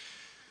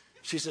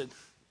 she said,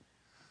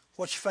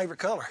 what's your favorite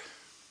color?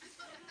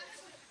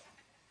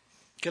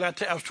 Can I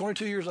tell you, I was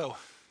 22 years old.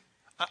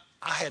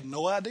 I had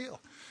no idea.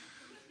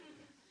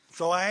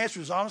 So I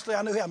answered as honestly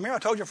I knew how. Remember I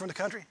told you I'm from the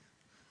country?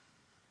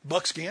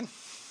 Buckskin.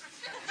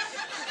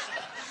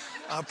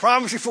 I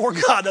promise you before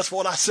God, that's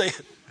what I said.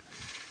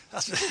 I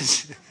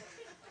said,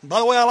 by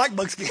the way, I like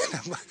buckskin.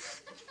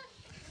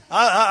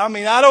 I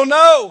mean, I don't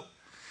know.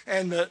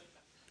 And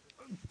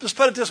just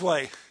put it this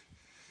way.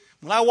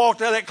 When I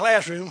walked out of that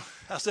classroom,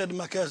 I said to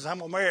my cousin, I'm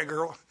going to marry a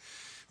girl.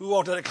 We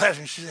walked out of the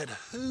classroom. She said,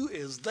 who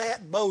is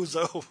that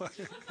bozo?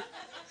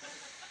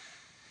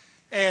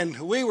 And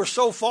we were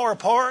so far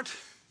apart,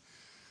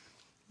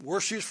 where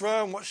she's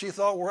from, what she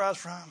thought where I was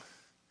from.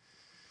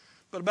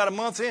 But about a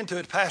month into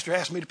it, the pastor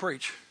asked me to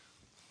preach.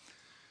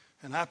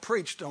 And I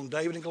preached on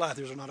David and Goliath,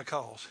 there's not a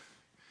cause.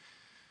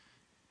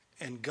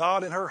 And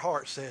God in her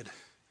heart said,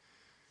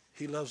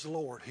 he loves the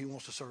Lord. He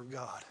wants to serve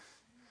God.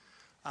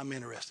 I'm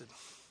interested.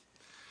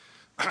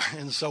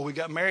 And so we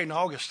got married in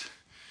August.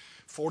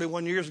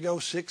 41 years ago,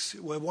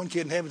 one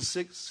kid in heaven,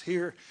 6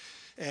 here,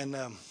 and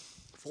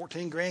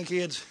 14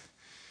 grandkids.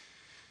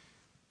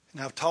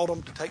 And I've taught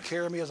them to take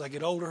care of me as I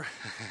get older.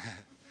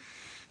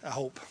 I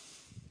hope.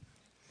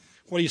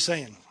 What are you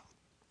saying?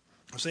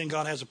 I'm saying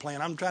God has a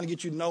plan. I'm trying to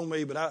get you to know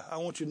me, but I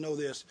want you to know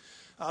this.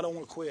 I don't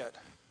want to quit.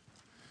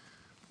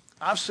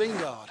 I've seen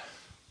God.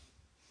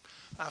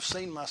 I've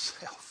seen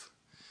myself.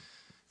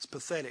 It's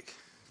pathetic,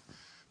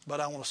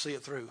 but I want to see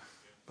it through,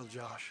 Brother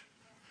Josh.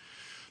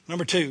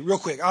 Number 2, real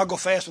quick. I'll go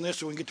fast on this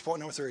so we can get to point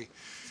number 3.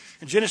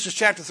 In Genesis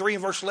chapter 3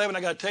 and verse 11,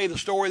 I got to tell you the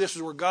story. This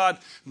is where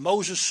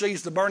Moses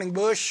sees the burning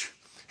bush.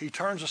 He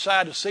turns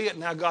aside to see it.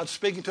 Now God's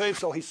speaking to him,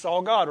 so he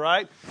saw God,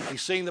 right?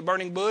 He's seeing the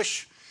burning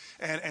bush.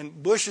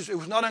 And bushes, it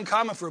was not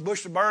uncommon for a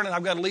bush to burn, and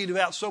I've got to leave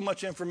out so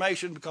much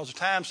information because of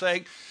time's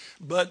sake,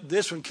 but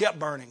this one kept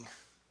burning.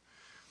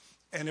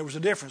 And there was a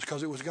difference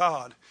because it was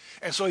God.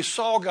 And so he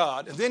saw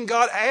God. And then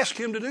God asked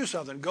him to do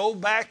something. Go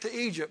back to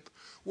Egypt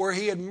where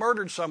he had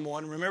murdered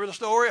someone. Remember the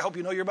story? I hope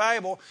you know your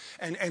Bible.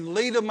 And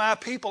lead my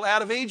people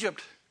out of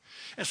Egypt.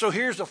 And so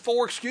here's the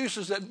 4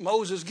 excuses that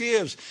Moses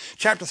gives.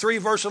 Chapter 3,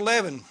 verse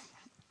 11.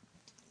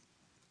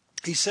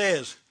 He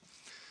says,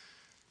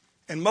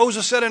 and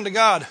Moses said unto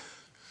God,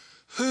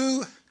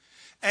 who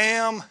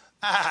am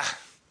I?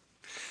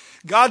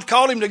 God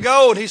called him to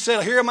go, and he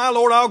said, here am I,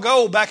 Lord, I'll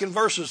go. Back in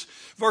verses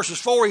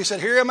 4, he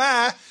said, here am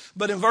I.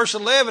 But in verse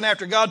 11,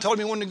 after God told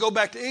him he wanted to go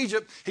back to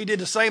Egypt, he did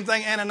the same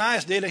thing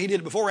Ananias did, and he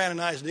did it before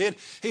Ananias did.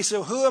 He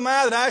said, who am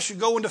I that I should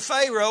go into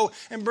Pharaoh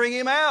and bring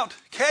him out?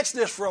 Catch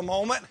this for a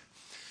moment.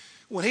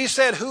 When he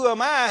said, who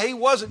am I, he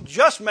wasn't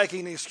just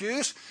making an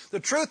excuse. The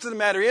truth of the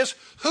matter is,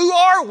 who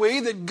are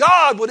we that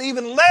God would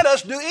even let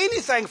us do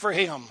anything for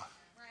him?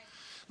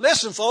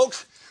 Listen,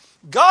 folks,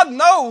 God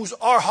knows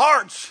our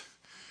hearts.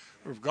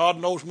 If God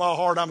knows my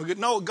heart, I'm a good.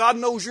 No, God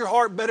knows your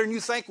heart better than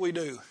you think we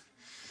do.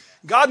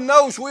 God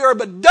knows we are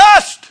but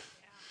dust.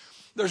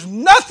 There's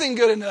nothing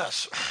good in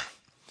us.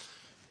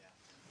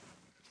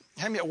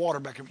 Hand me that water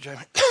back here, Jamie.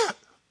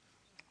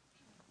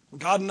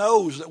 God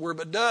knows that we're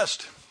but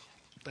dust.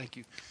 Thank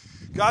you.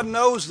 God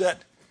knows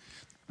that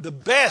the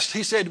best,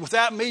 he said,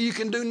 without me you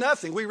can do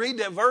nothing. We read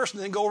that verse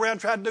and then go around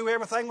and try to do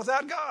everything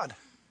without God.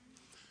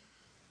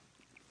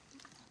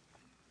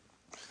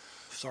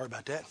 Sorry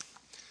about that.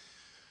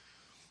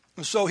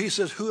 And so he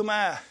says, who am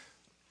I?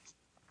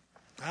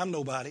 I'm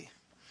nobody.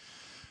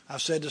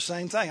 I've said the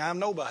same thing. I'm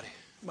nobody.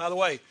 By the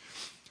way,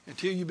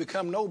 until you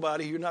become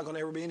nobody, you're not going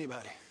to ever be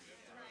anybody.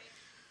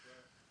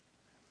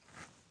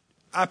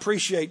 I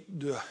appreciate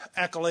the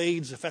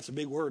accolades, if that's a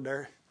big word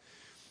there,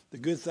 the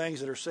good things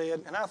that are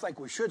said. And I think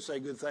we should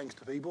say good things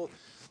to people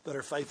that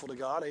are faithful to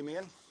God.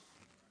 Amen.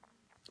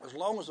 As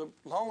long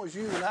as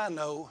you and I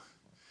know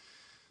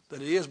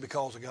that it is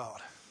because of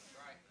God.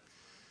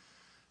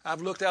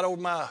 I've looked out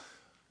over my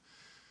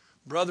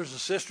brothers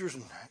and sisters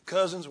and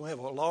cousins. We have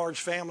a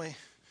large family.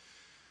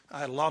 I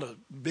had a lot of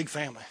big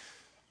family.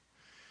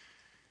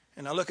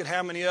 And I look at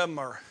how many of them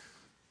are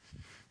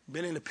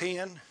been in the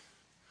pen,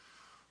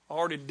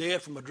 already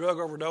dead from a drug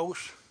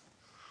overdose,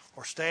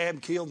 or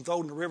stabbed, killed, and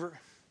thrown in the river.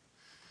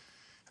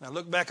 And I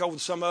look back over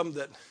some of them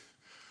that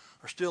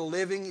are still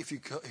living,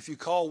 if you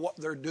call what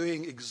they're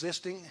doing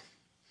existing.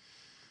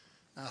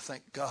 And I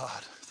think,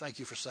 God, thank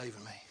you for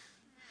saving me.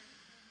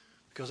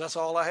 Because that's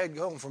all I had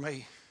going for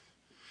me.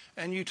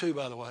 And you too,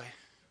 by the way.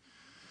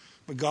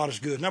 But God is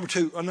good. Number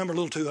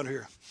little two under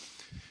here.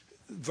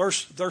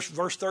 Verse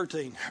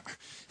 13.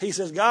 He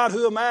says, God,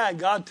 who am I?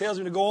 God tells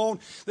him to go on.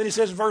 Then he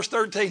says in verse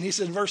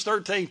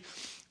 13,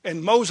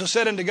 and Moses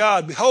said unto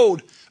God,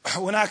 behold,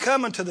 when I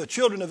come unto the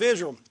children of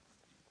Israel,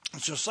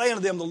 and shall say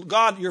unto them, the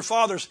God your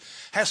fathers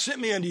hath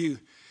sent me unto you.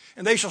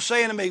 And they shall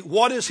say unto me,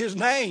 what is his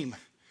name?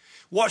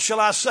 What shall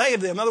I say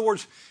to them? In other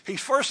words, he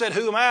first said,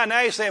 who am I?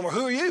 Now he's saying, well,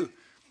 who are you?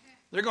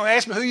 They're going to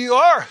ask me who you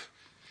are.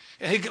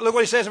 And look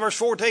what he says in verse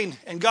 14.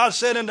 And God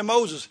said unto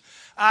Moses,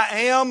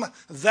 I am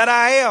that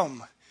I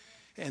am.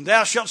 And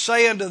thou shalt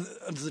say unto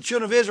the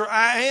children of Israel,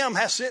 I am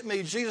hath sent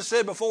me. Jesus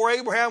said, before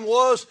Abraham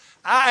was,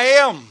 I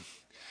am.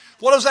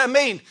 What does that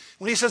mean?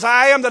 When he says,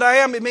 I am that I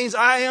am, it means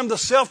I am the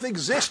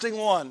self-existing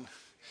one.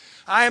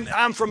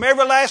 I'm from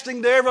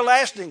everlasting to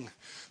everlasting.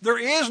 There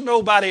is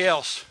nobody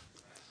else.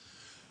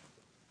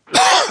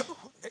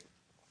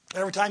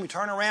 Every time you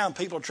turn around,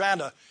 people are trying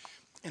to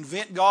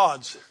invent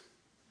gods.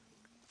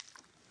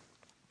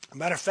 As a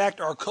matter of fact,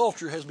 our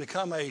culture has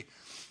become I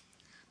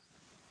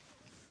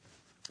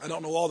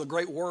don't know all the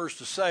great words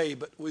to say,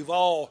 but we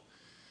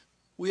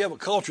have a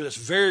culture that's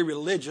very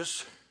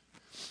religious.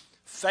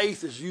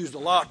 Faith is used a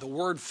lot, the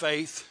word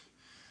faith,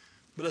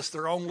 but it's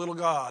their own little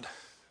God.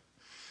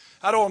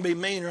 I don't want to be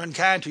mean or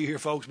unkind to you here,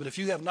 folks, but if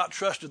you have not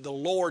trusted the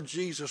Lord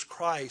Jesus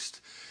Christ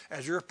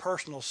as your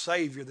personal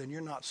Savior, then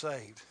you're not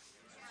saved.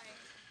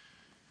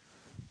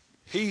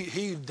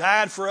 He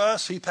died for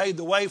us. He paid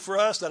the way for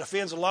us. That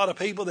offends a lot of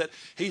people that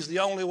he's the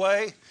only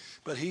way,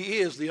 but he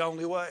is the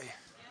only way.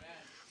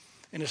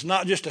 And it's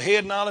not just a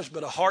head knowledge,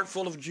 but a heart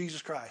full of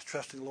Jesus Christ,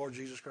 trusting the Lord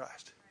Jesus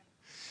Christ.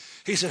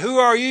 He said, who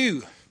are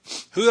you?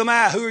 Who am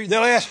I?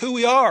 They'll ask who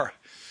we are.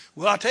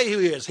 Well, I'll tell you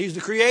who he is. He's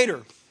the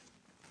Creator.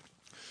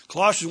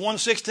 Colossians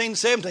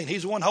 1:16-17.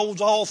 He's the one who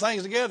holds all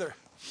things together.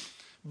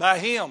 By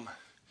him.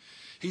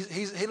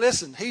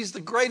 Listen, he's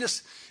the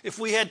greatest. If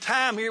we had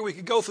time here, we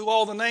could go through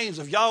all the names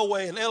of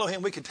Yahweh and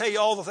Elohim. We could tell you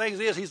all the things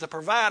he is. He's the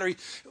provider.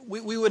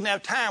 We wouldn't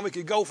have time. We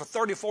could go for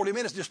 30, 40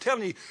 minutes just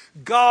telling you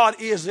God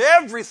is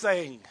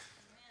everything.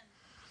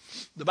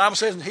 The Bible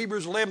says in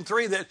Hebrews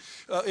 11:3 that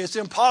it's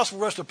impossible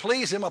for us to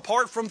please him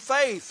apart from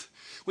faith.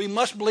 We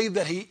must believe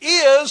that he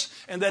is,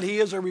 and that he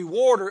is a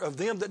rewarder of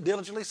them that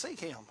diligently seek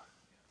him.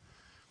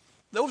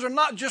 Those are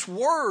not just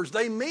words.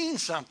 They mean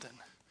something.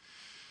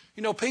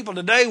 You know, people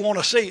today want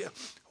to see,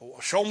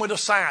 show me the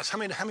science. How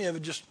many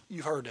of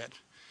you've heard that?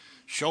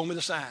 Show me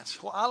the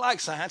science. Well, I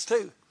like science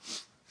too.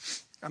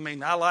 I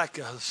mean, I like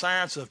the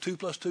science of 2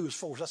 + 2 is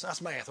 4.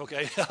 That's math,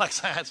 okay? I like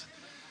science.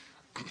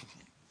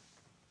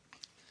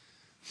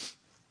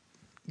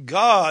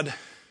 God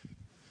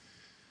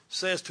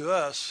says to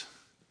us,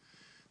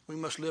 we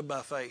must live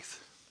by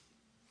faith.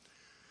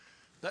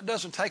 That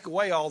doesn't take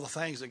away all the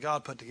things that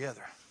God put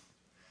together.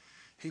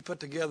 He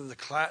put together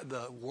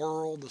the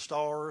world, the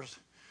stars,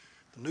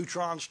 the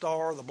neutron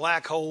star, the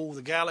black hole,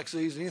 the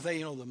galaxies,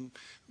 anything, the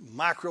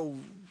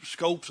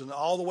microscopes, and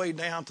all the way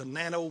down to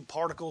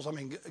nanoparticles. I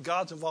mean,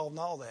 God's involved in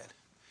all that.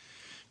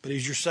 But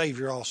he's your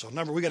Savior also.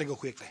 We got to go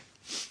quickly.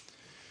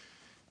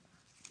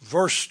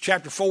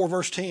 Chapter 4,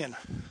 verse 10.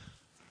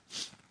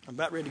 I'm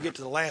about ready to get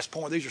to the last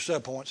point. These are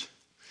sub-points.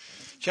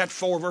 Chapter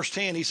 4, verse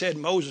 10, he said,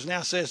 Moses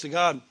now says to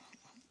God,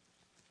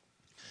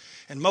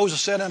 and Moses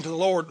said unto the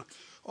Lord,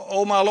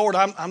 O my Lord,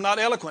 I'm not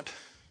eloquent,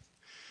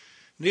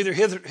 neither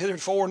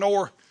hitherfore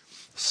nor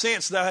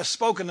since thou hast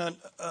spoken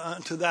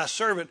unto thy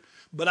servant,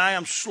 but I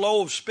am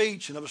slow of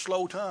speech and of a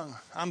slow tongue.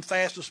 I'm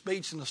fast of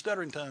speech and a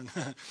stuttering tongue.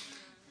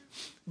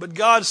 But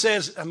God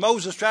says, and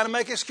Moses trying to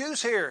make an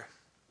excuse here.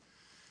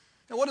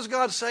 And what does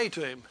God say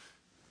to him?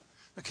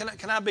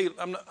 Can I be?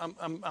 I'm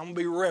going to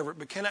be reverent,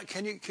 but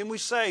can we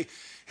say,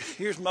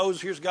 here's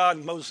Moses, here's God,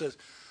 and Moses says,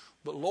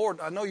 but Lord,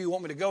 I know you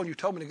want me to go and you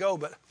told me to go,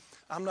 but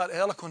I'm not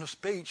eloquent of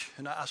speech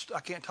and I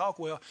can't talk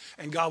well.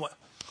 And God went,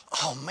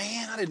 oh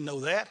man, I didn't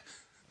know that.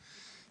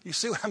 You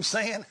see what I'm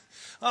saying?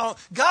 Oh,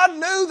 God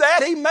knew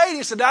that. He made it.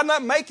 He said, did I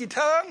not make your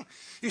tongue?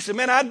 He said,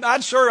 man,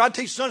 I'd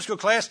teach Sunday school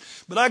class,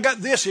 but I got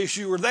this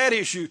issue or that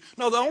issue.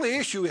 No, the only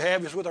issue we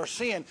have is with our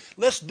sin.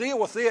 Let's deal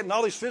with it, and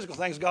all these physical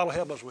things God will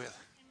help us with.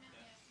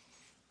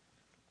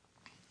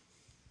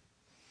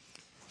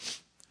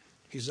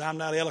 He says, I'm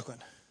not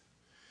eloquent.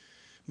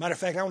 Matter of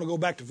fact, I want to go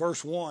back to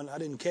verse 1. I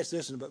didn't catch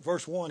this, but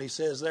verse 1, he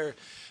says there,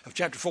 of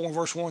chapter 4 and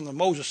verse 1,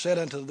 Moses said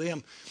unto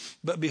them,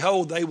 but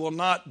behold, they will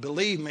not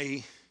believe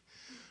me,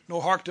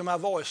 nor hearken to my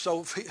voice.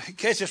 So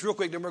catch this real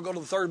quick, then we'll go to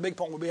the third big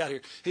point. We'll be out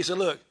here. He said,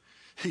 look,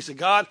 he said,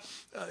 God,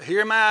 here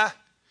am I.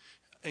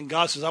 And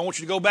God says, I want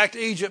you to go back to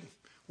Egypt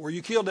where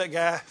you killed that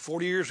guy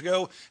 40 years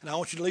ago, and I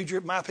want you to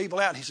lead my people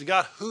out. And he said,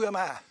 God, who am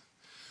I?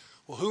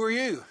 Well, who are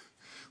you?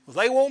 Well,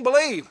 they won't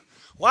believe.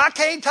 Well, I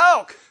can't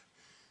talk.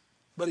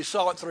 But he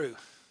saw it through.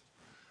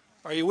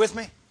 Are you with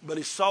me? But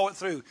he saw it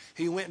through.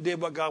 He went and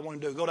did what God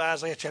wanted to do. Go to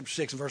Isaiah chapter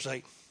 6 and verse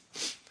 8.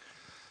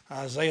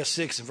 Isaiah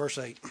 6 and verse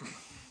 8.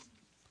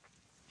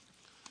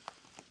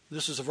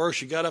 This is a verse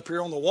you got up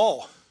here on the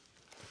wall.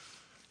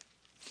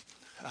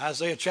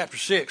 Isaiah chapter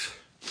 6.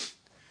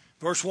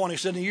 Verse 1, he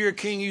said, in the year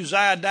King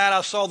Uzziah died, I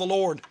saw the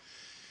Lord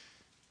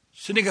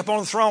sitting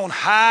upon the throne,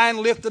 high and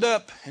lifted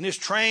up, and his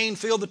train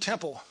filled the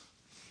temple.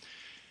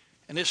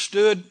 And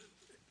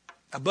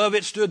above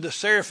it stood the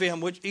seraphim,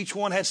 which each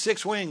one had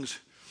 6 wings.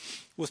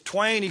 With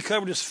twain he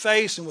covered his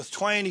face, and with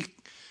twain he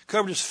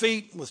covered his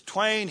feet, and with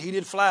twain he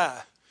did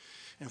fly.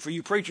 And for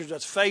you preachers,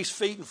 that's face,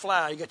 feet, and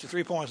fly. You got your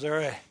 3 points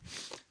there, eh?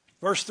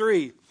 Verse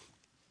 3,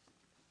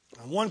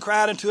 and one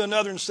cried unto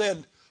another and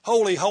said,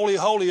 holy, holy,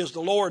 holy is the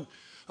Lord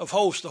of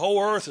hosts. The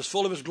whole earth is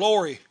full of his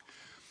glory.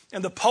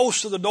 And the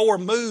posts of the door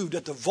moved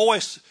at the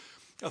voice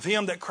of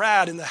him that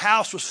cried, and the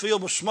house was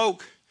filled with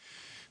smoke.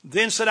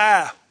 Then said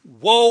I,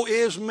 woe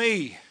is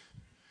me,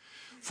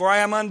 for I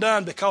am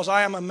undone, because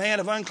I am a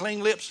man of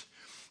unclean lips,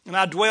 and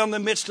I dwell in the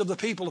midst of the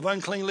people of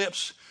unclean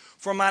lips.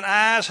 For mine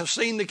eyes have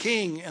seen the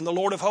King and the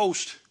Lord of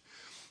hosts.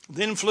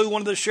 Then flew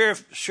one of the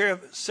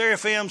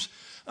seraphims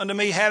unto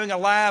me, having a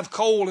live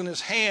coal in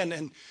his hand,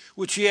 and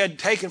which he had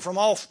taken from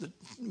off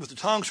with the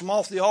tongues from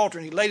off the altar,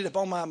 and he laid it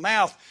upon my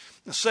mouth,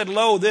 and said,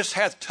 lo, this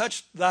hath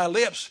touched thy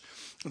lips.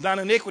 Thine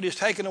iniquity is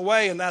taken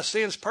away, and thy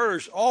sins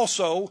purged.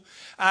 Also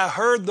I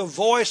heard the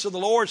voice of the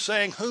Lord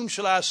saying, whom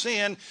shall I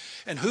send,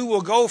 and who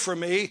will go for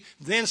me?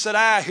 Then said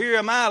I, here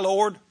am I,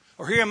 Lord,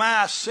 or here am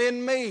I,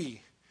 send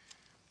me.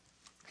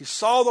 He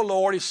saw the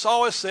Lord, he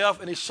saw himself,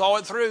 and he saw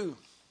it through.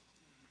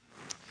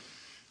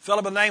 A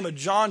fellow by the name of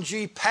John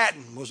G.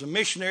 Patton was a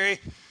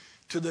missionary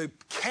to the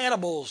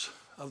cannibals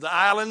of the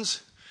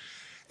islands,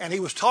 and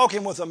he was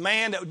talking with a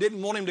man that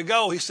didn't want him to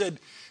go. He said,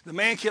 the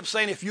man kept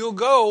saying, if you'll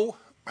go,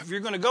 if you're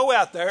going to go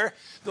out there,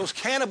 those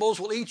cannibals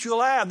will eat you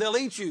alive. They'll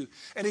eat you.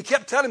 And he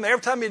kept telling him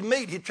every time he'd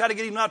meet, he'd try to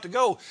get him not to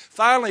go.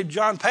 Finally,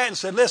 John Patton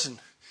said, listen,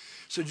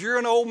 said, you're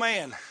an old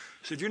man.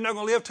 Said, you're not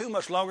going to live too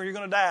much longer. You're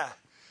going to die.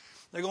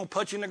 They're going to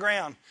put you in the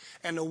ground,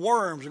 and the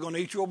worms are going to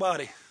eat your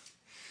body.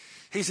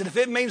 He said, if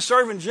it means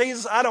serving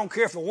Jesus, I don't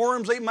care if the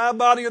worms eat my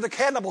body or the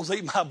cannibals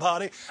eat my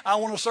body. I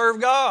want to serve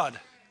God.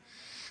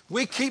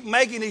 We keep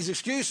making these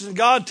excuses, and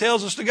God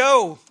tells us to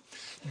go.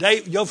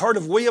 You've heard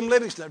of William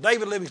Livingston,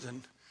 David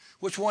Livingston.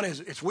 Which one is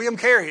it? It's William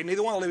Carey.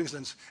 Neither one of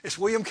Livingstons. It's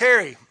William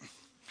Carey.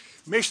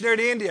 Missionary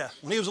to India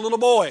when he was a little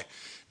boy.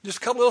 Just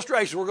a couple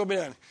illustrations. We're going to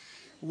be done.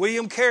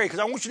 William Carey, because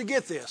I want you to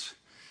get this.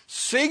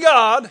 See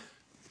God,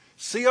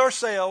 see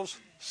ourselves,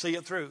 see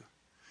it through.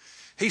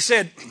 He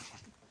said,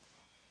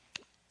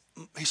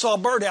 he saw a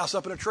birdhouse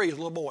up in a tree as a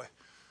little boy.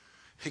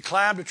 He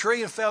climbed a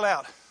tree and fell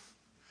out.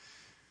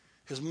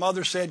 His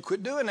mother said,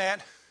 quit doing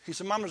that. He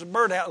said, Mom, there's a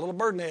birdhouse, a little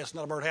bird nest,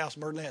 not a birdhouse, a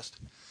bird nest.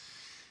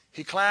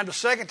 He climbed a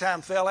second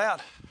time, fell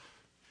out.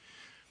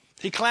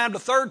 He climbed a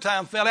third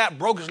time, fell out,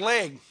 broke his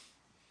leg.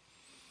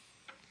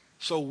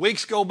 So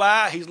weeks go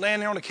by. He's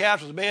laying there on the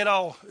couch with his bed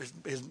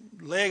his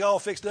leg all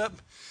fixed up.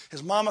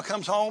 His mama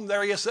comes home.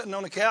 There he is sitting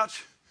on the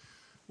couch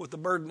with the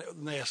bird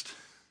nest.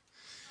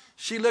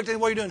 She looked at him,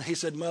 what are you doing? He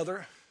said,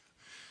 Mother.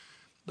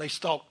 They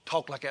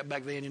talked like that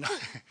back then, you know.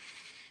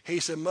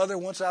 He said, Mother,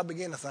 once I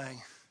begin a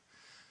thing,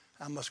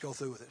 I must go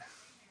through with it.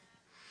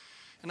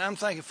 And I'm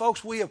thinking,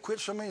 folks, we have quit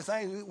so many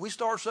things. We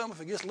start something.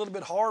 If it gets a little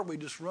bit hard, we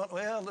just run,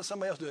 well, let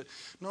somebody else do it.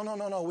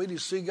 No. We need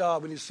to see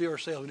God. We need to see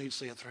ourselves. We need to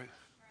see it through. Right.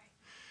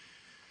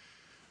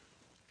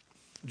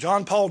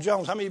 John Paul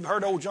Jones. How many of you have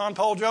heard old John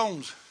Paul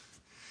Jones?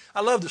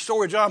 I love the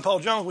story of John Paul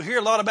Jones. We hear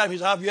a lot about him.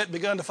 He's, I've yet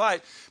begun to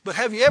fight. But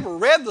have you ever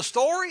read the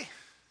story?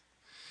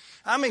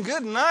 I mean,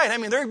 good night. I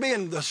mean, they're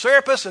being the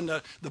Serapis and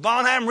the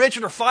Bonheim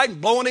Richard are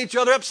fighting, blowing each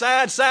other up,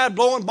 side,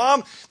 blowing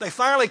bomb. They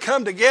finally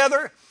come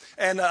together.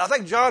 And I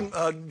think John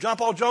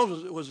Paul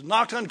Jones was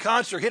knocked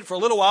unconscious or hit for a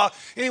little while.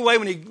 Anyway,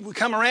 when he would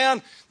come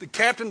around, the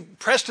captain,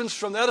 Preston's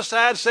from the other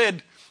side,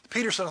 said,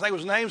 Peterson, I think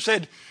was his name,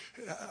 said,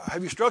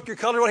 have you struck your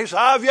color? He said,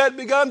 I've yet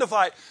begun to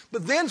fight.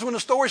 But then's when the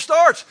story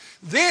starts.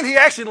 Then he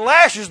actually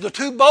lashes the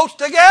two boats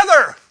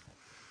together.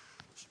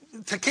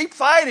 to keep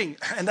fighting.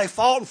 And they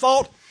fought and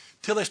fought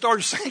till they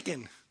started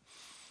sinking.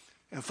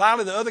 And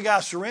finally the other guy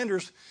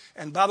surrenders.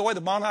 And by the way,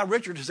 the Bonhoeffer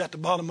Richard is at the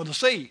bottom of the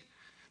sea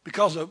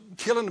because of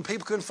killing the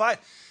people couldn't fight.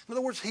 In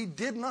other words, he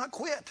did not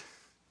quit.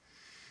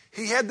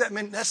 He had that. I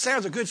mean, that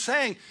sounds a good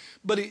saying,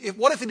 but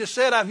what if he just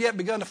said, "I've yet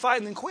begun to fight,"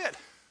 and then quit?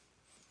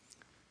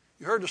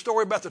 You heard the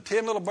story about the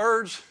 10 little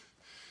birds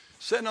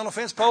sitting on a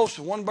fence post,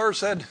 and one bird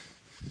said,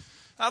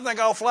 "I think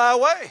I'll fly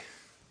away."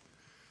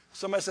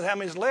 Somebody said, "How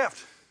many's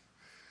left?"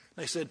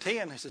 They said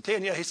 10. They said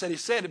 10. Yeah, he said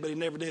it, but he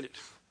never did it.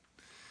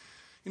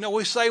 You know,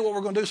 we say what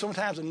we're going to do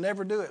sometimes and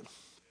never do it.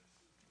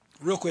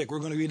 Real quick, we're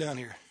going to be done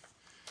here.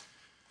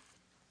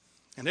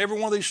 And every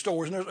one of these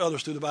stories, and there's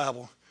others through the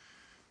Bible,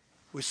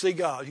 we see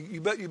God. You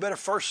better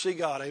first see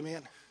God,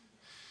 amen?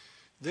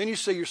 Then you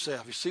see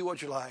yourself. You see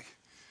what you like.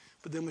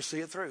 But then we see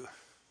it through.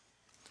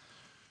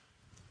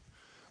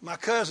 My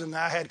cousin and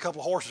I had a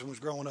couple of horses when we was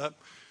growing up.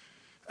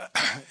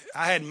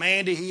 I had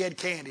Mandy, he had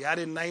Candy. I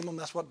didn't name them.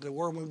 That's what they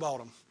were when we bought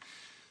them.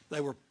 They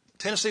were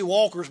Tennessee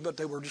Walkers, but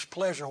they were just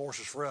pleasure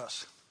horses for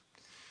us.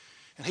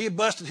 And he had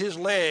busted his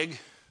leg,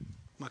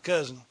 my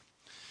cousin.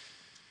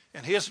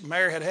 And his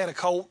mare had a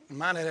colt, and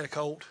mine had a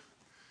colt.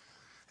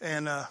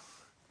 And, or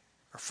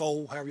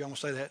foal, however you want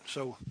to say that.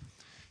 So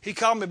he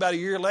called me about a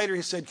year later.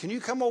 He said, "Can you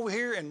come over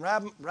here and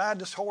ride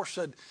this horse?"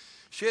 Said,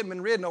 "She hadn't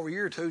been ridden over a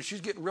year or two.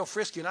 She's getting real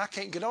frisky, and I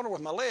can't get on her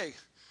with my leg."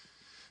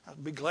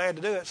 I'd be glad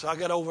to do it. So I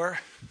got over her.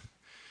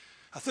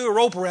 I threw a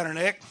rope around her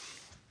neck,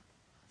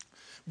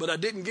 but I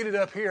didn't get it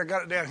up here. I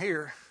got it down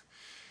here,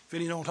 if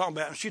any of you know what I'm talking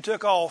about. And she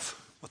took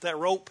off with that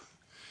rope,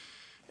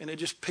 and it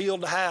just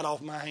peeled the hide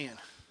off my hand.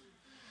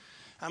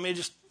 I mean,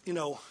 just, you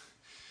know,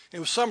 it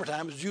was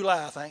summertime. It was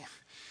July, I think.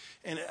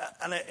 And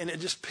it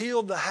just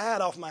peeled the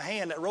hide off my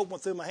hand. That rope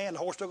went through my hand. The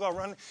horse took off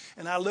running.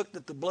 And I looked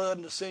at the blood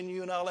and the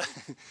sinew and all that.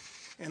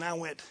 And I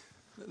went,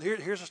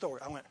 here's the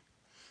story. I went,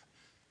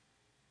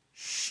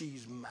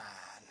 "She's mine."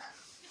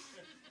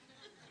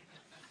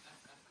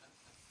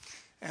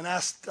 And I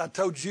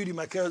told Judy,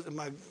 my cousin,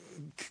 my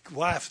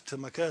wife, to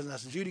my cousin, I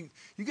said, "Judy,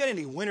 you got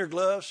any winter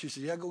gloves?" She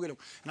said, "Yeah, go get them."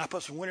 And I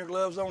put some winter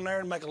gloves on there,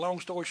 and make a long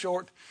story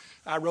short,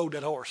 I rode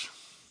that horse.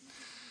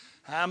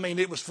 I mean,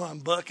 it was fun,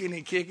 bucking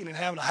and kicking and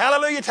having a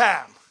hallelujah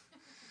time.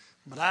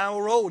 But I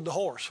rode the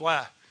horse.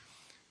 Why?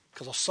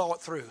 Because I saw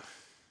it through.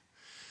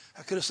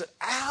 I could have said,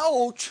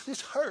 "Ouch,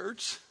 this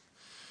hurts.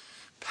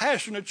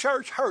 Pastoring a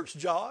church hurts,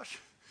 Josh.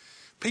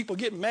 People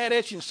get mad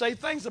at you and say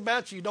things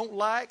about you don't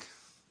like.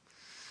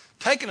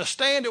 Taking a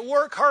stand at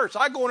work hurts.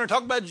 I go in there and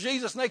talk about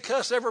Jesus, and they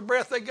cuss every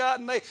breath they got,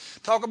 and they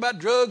talk about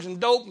drugs and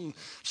dope and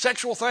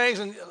sexual things.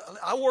 And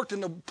I worked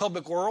in the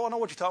public world. I know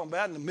what you're talking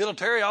about, in the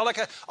military, all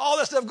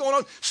that stuff going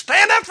on.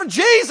 Stand up for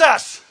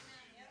Jesus."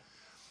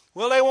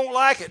 Well, they won't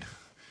like it.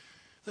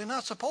 They're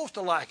not supposed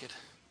to like it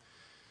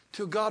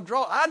till God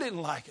draws. I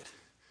didn't like it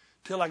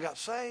till I got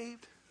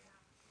saved.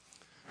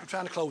 I'm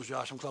trying to close,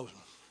 Josh. I'm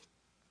closing.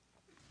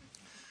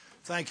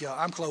 Thank you.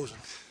 I'm closing.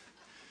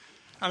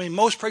 I mean,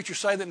 most preachers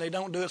say that and they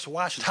don't do it, so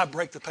why should I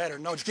break the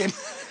pattern? No, just kidding.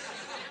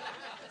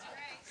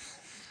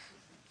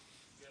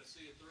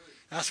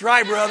 That's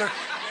right, brother.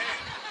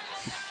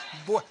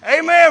 Boy,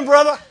 amen,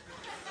 brother.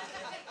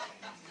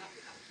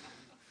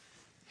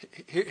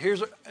 Here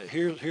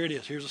it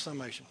is. Here's a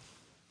summation.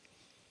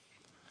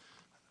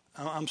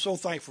 I'm so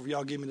thankful for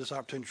y'all giving me this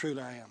opportunity.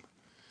 Truly, I am.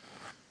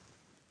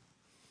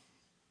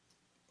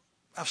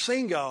 I've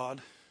seen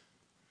God,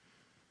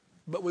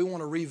 but we want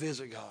to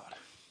revisit God.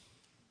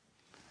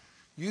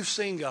 You've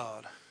seen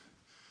God,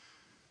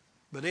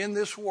 but in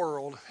this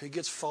world, it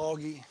gets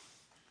foggy.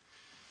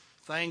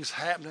 Things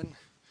happening.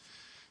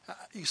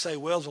 You say,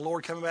 "Well, is the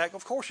Lord coming back?"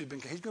 Of course, he's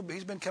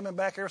been coming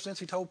back ever since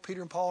he told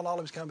Peter and Paul and all of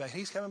them he's coming back.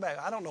 He's coming back.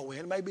 I don't know when.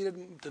 It may be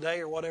today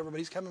or whatever, but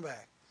he's coming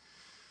back.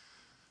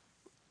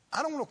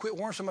 I don't want to quit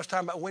worrying so much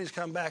time about when he's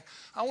coming back.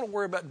 I want to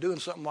worry about doing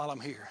something while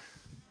I'm here.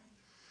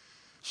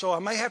 So I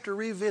may have to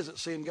revisit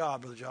seeing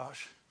God, Brother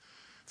Josh,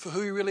 for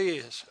who he really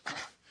is.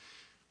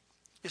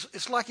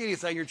 It's like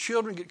anything. Your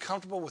children get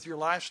comfortable with your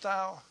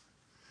lifestyle,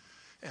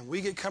 and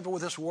we get comfortable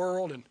with this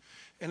world and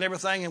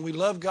everything, and we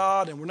love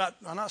God, and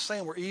I'm not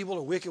saying we're evil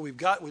or wicked. We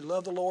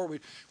love the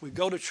Lord. We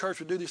go to church,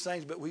 we do these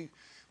things, but we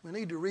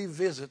need to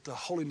revisit the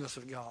holiness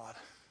of God.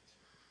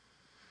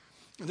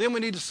 And then we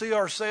need to see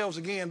ourselves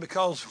again,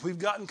 because we've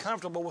gotten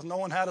comfortable with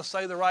knowing how to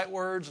say the right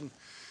words and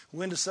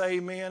when to say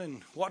amen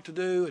and what to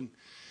do. And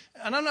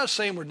I'm not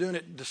saying we're doing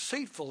it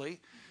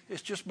deceitfully.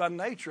 It's just by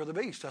nature of the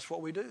beast. That's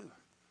what we do.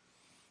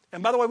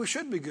 And by the way, we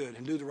should be good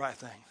and do the right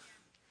thing.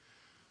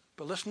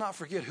 But let's not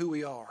forget who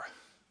we are.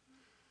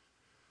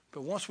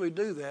 But once we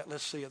do that,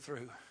 let's see it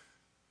through.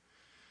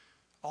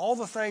 All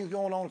the things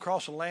going on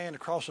across the land,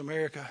 across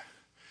America,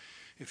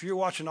 if you're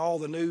watching all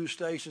the news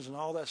stations and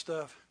all that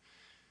stuff,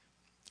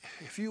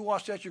 if you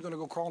watch that, you're going to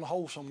go crawl in a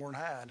hole somewhere and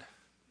hide.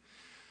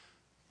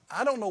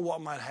 I don't know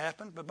what might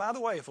happen, but by the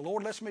way, if the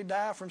Lord lets me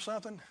die from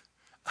something,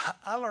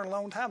 I learned a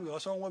long time ago,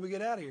 that's the only way we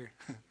get out of here.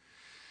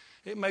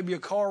 It may be a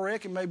car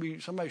wreck. It may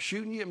be somebody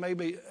shooting you. It may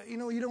be,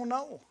 you don't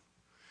know.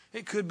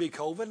 It could be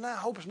COVID, and I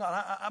hope it's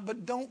not.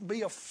 But don't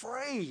be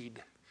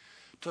afraid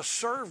to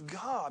serve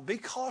God. Be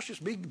cautious.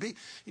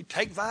 You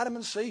take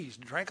vitamin C's.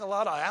 Drink a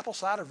lot of apple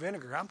cider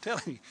vinegar. I'm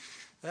telling you,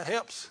 that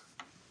helps.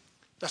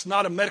 That's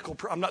not a medical.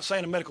 I'm not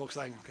saying a medical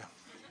thing. Okay.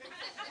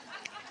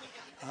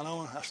 I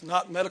know that's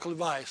not medical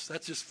advice.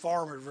 That's just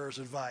farmer's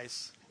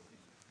advice.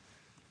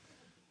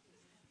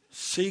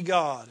 See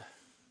God.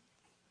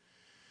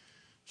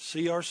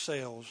 See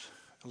ourselves,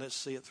 and let's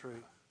see it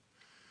through.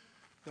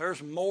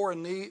 There's more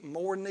need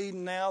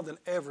now than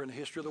ever in the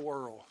history of the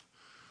world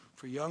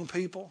for young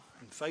people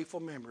and faithful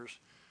members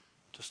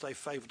to stay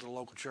faithful to the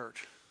local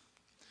church.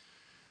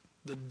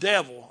 The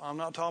devil, I'm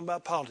not talking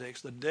about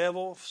politics, the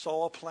devil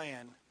saw a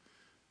plan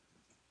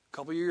a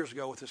couple of years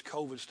ago with this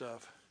COVID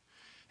stuff,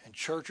 and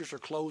churches are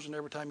closing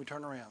every time you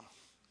turn around.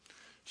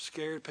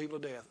 Scared people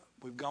to death.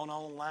 We've gone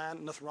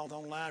online, nothing wrong with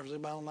online. If there's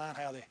anybody online,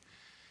 how they,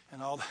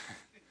 and all that,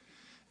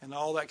 and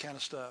all that kind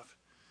of stuff.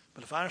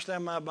 But if I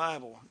understand my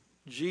Bible,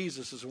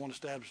 Jesus is the one who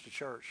established the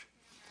church.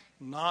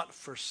 Not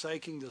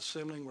forsaking the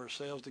assembling of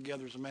ourselves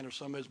together as a manner of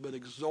some is, but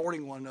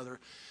exhorting one another,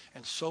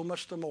 and so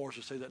much the more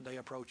to see that day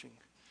approaching.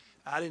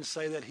 I didn't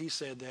say that. He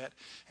said that,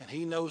 and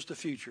he knows the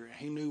future.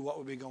 He knew what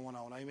would be going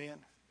on. Amen?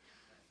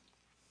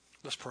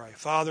 Let's pray.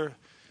 Father,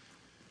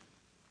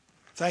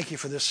 thank you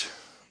for this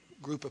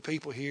group of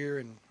people here,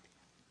 and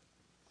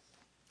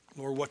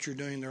Lord, what you're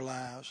doing in their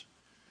lives.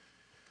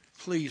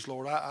 Please,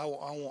 Lord, I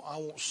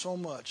want so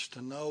much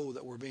to know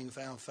that we're being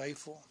found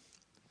faithful.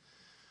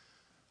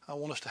 I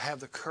want us to have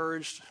the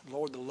courage,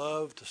 Lord, the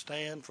love to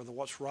stand for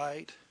what's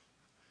right.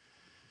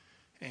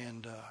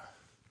 And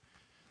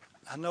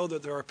I know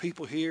that there are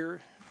people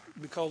here,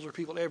 because there are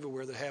people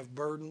everywhere that have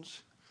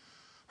burdens,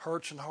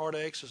 hurts and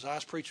heartaches. As I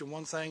was preaching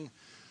one thing,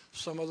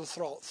 some other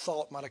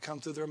thought might have come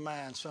through their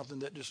mind, something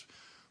that just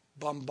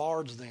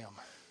bombards them,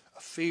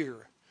 a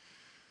fear,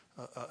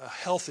 a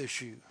health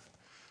issue,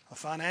 a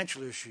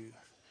financial issue,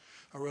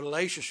 a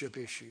relationship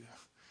issue,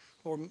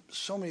 Lord,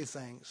 so many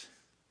things.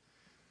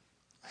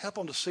 Help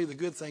them to see the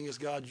good thing is,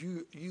 God,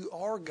 you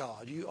are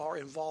God. You are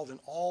involved in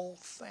all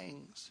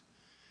things.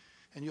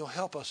 And you'll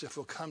help us if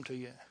we'll come to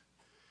you.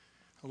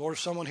 Lord, if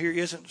someone here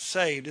isn't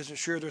saved, isn't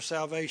sure of their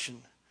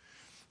salvation,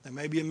 they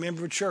may be a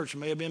member of a church,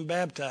 may have been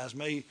baptized,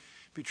 may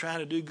be trying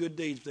to do good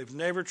deeds, but they've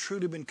never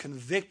truly been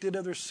convicted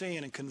of their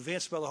sin and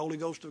convinced by the Holy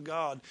Ghost of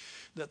God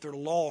that they're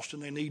lost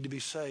and they need to be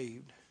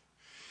saved.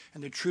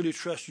 And they truly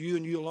trust you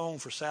and you alone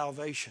for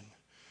salvation.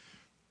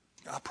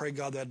 I pray,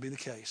 God, that'd be the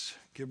case.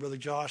 Give Brother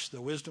Josh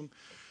the wisdom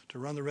to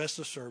run the rest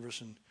of the service,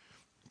 and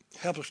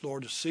help us,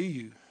 Lord, to see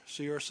you,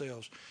 see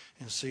ourselves,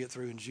 and see it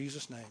through. In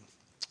Jesus' name,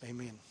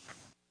 amen.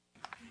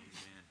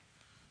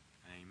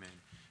 Amen.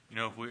 You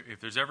know, if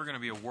there's ever going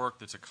to be a work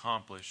that's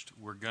accomplished,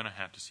 we're going to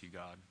have to see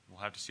God.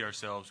 We'll have to see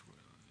ourselves.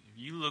 If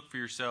you look for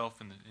yourself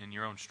in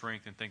your own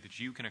strength and think that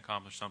you can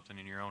accomplish something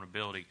in your own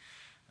ability,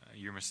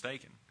 you're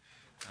mistaken.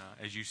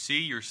 As you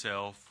see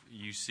yourself,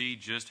 you see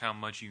just how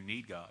much you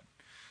need God,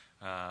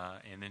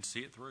 and then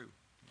see it through.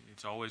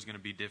 It's always going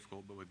to be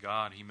difficult, but with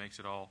God, He makes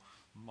it all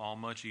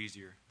much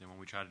easier than when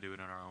we try to do it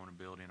in our own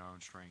ability and our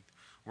own strength.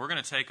 We're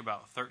going to take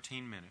about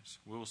 13 minutes.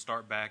 We will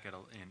start back in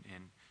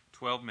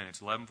 12 minutes,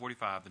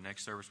 11:45. The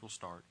next service will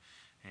start.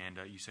 And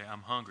you say,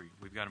 I'm hungry.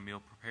 We've got a meal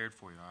prepared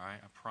for you, all right?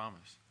 I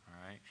promise,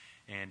 all right?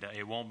 And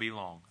it won't be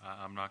long.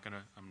 I'm not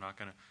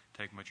gonna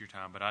take much of your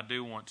time, but I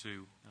do want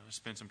to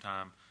spend some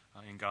time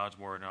in God's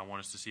Word, and I want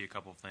us to see a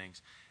couple of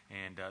things.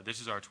 And this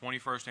is our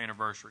 21st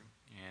anniversary,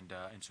 and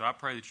so I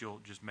pray that you'll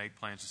just make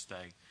plans to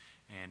stay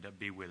and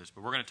be with us.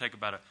 But we're going to take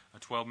about a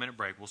 12-minute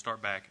break. We'll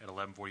start back at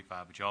 11:45.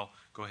 But y'all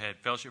go ahead,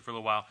 fellowship for a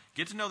little while.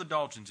 Get to know the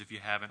Daltons if you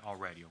haven't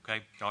already,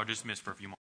 okay? Y'all are dismissed for a few moments.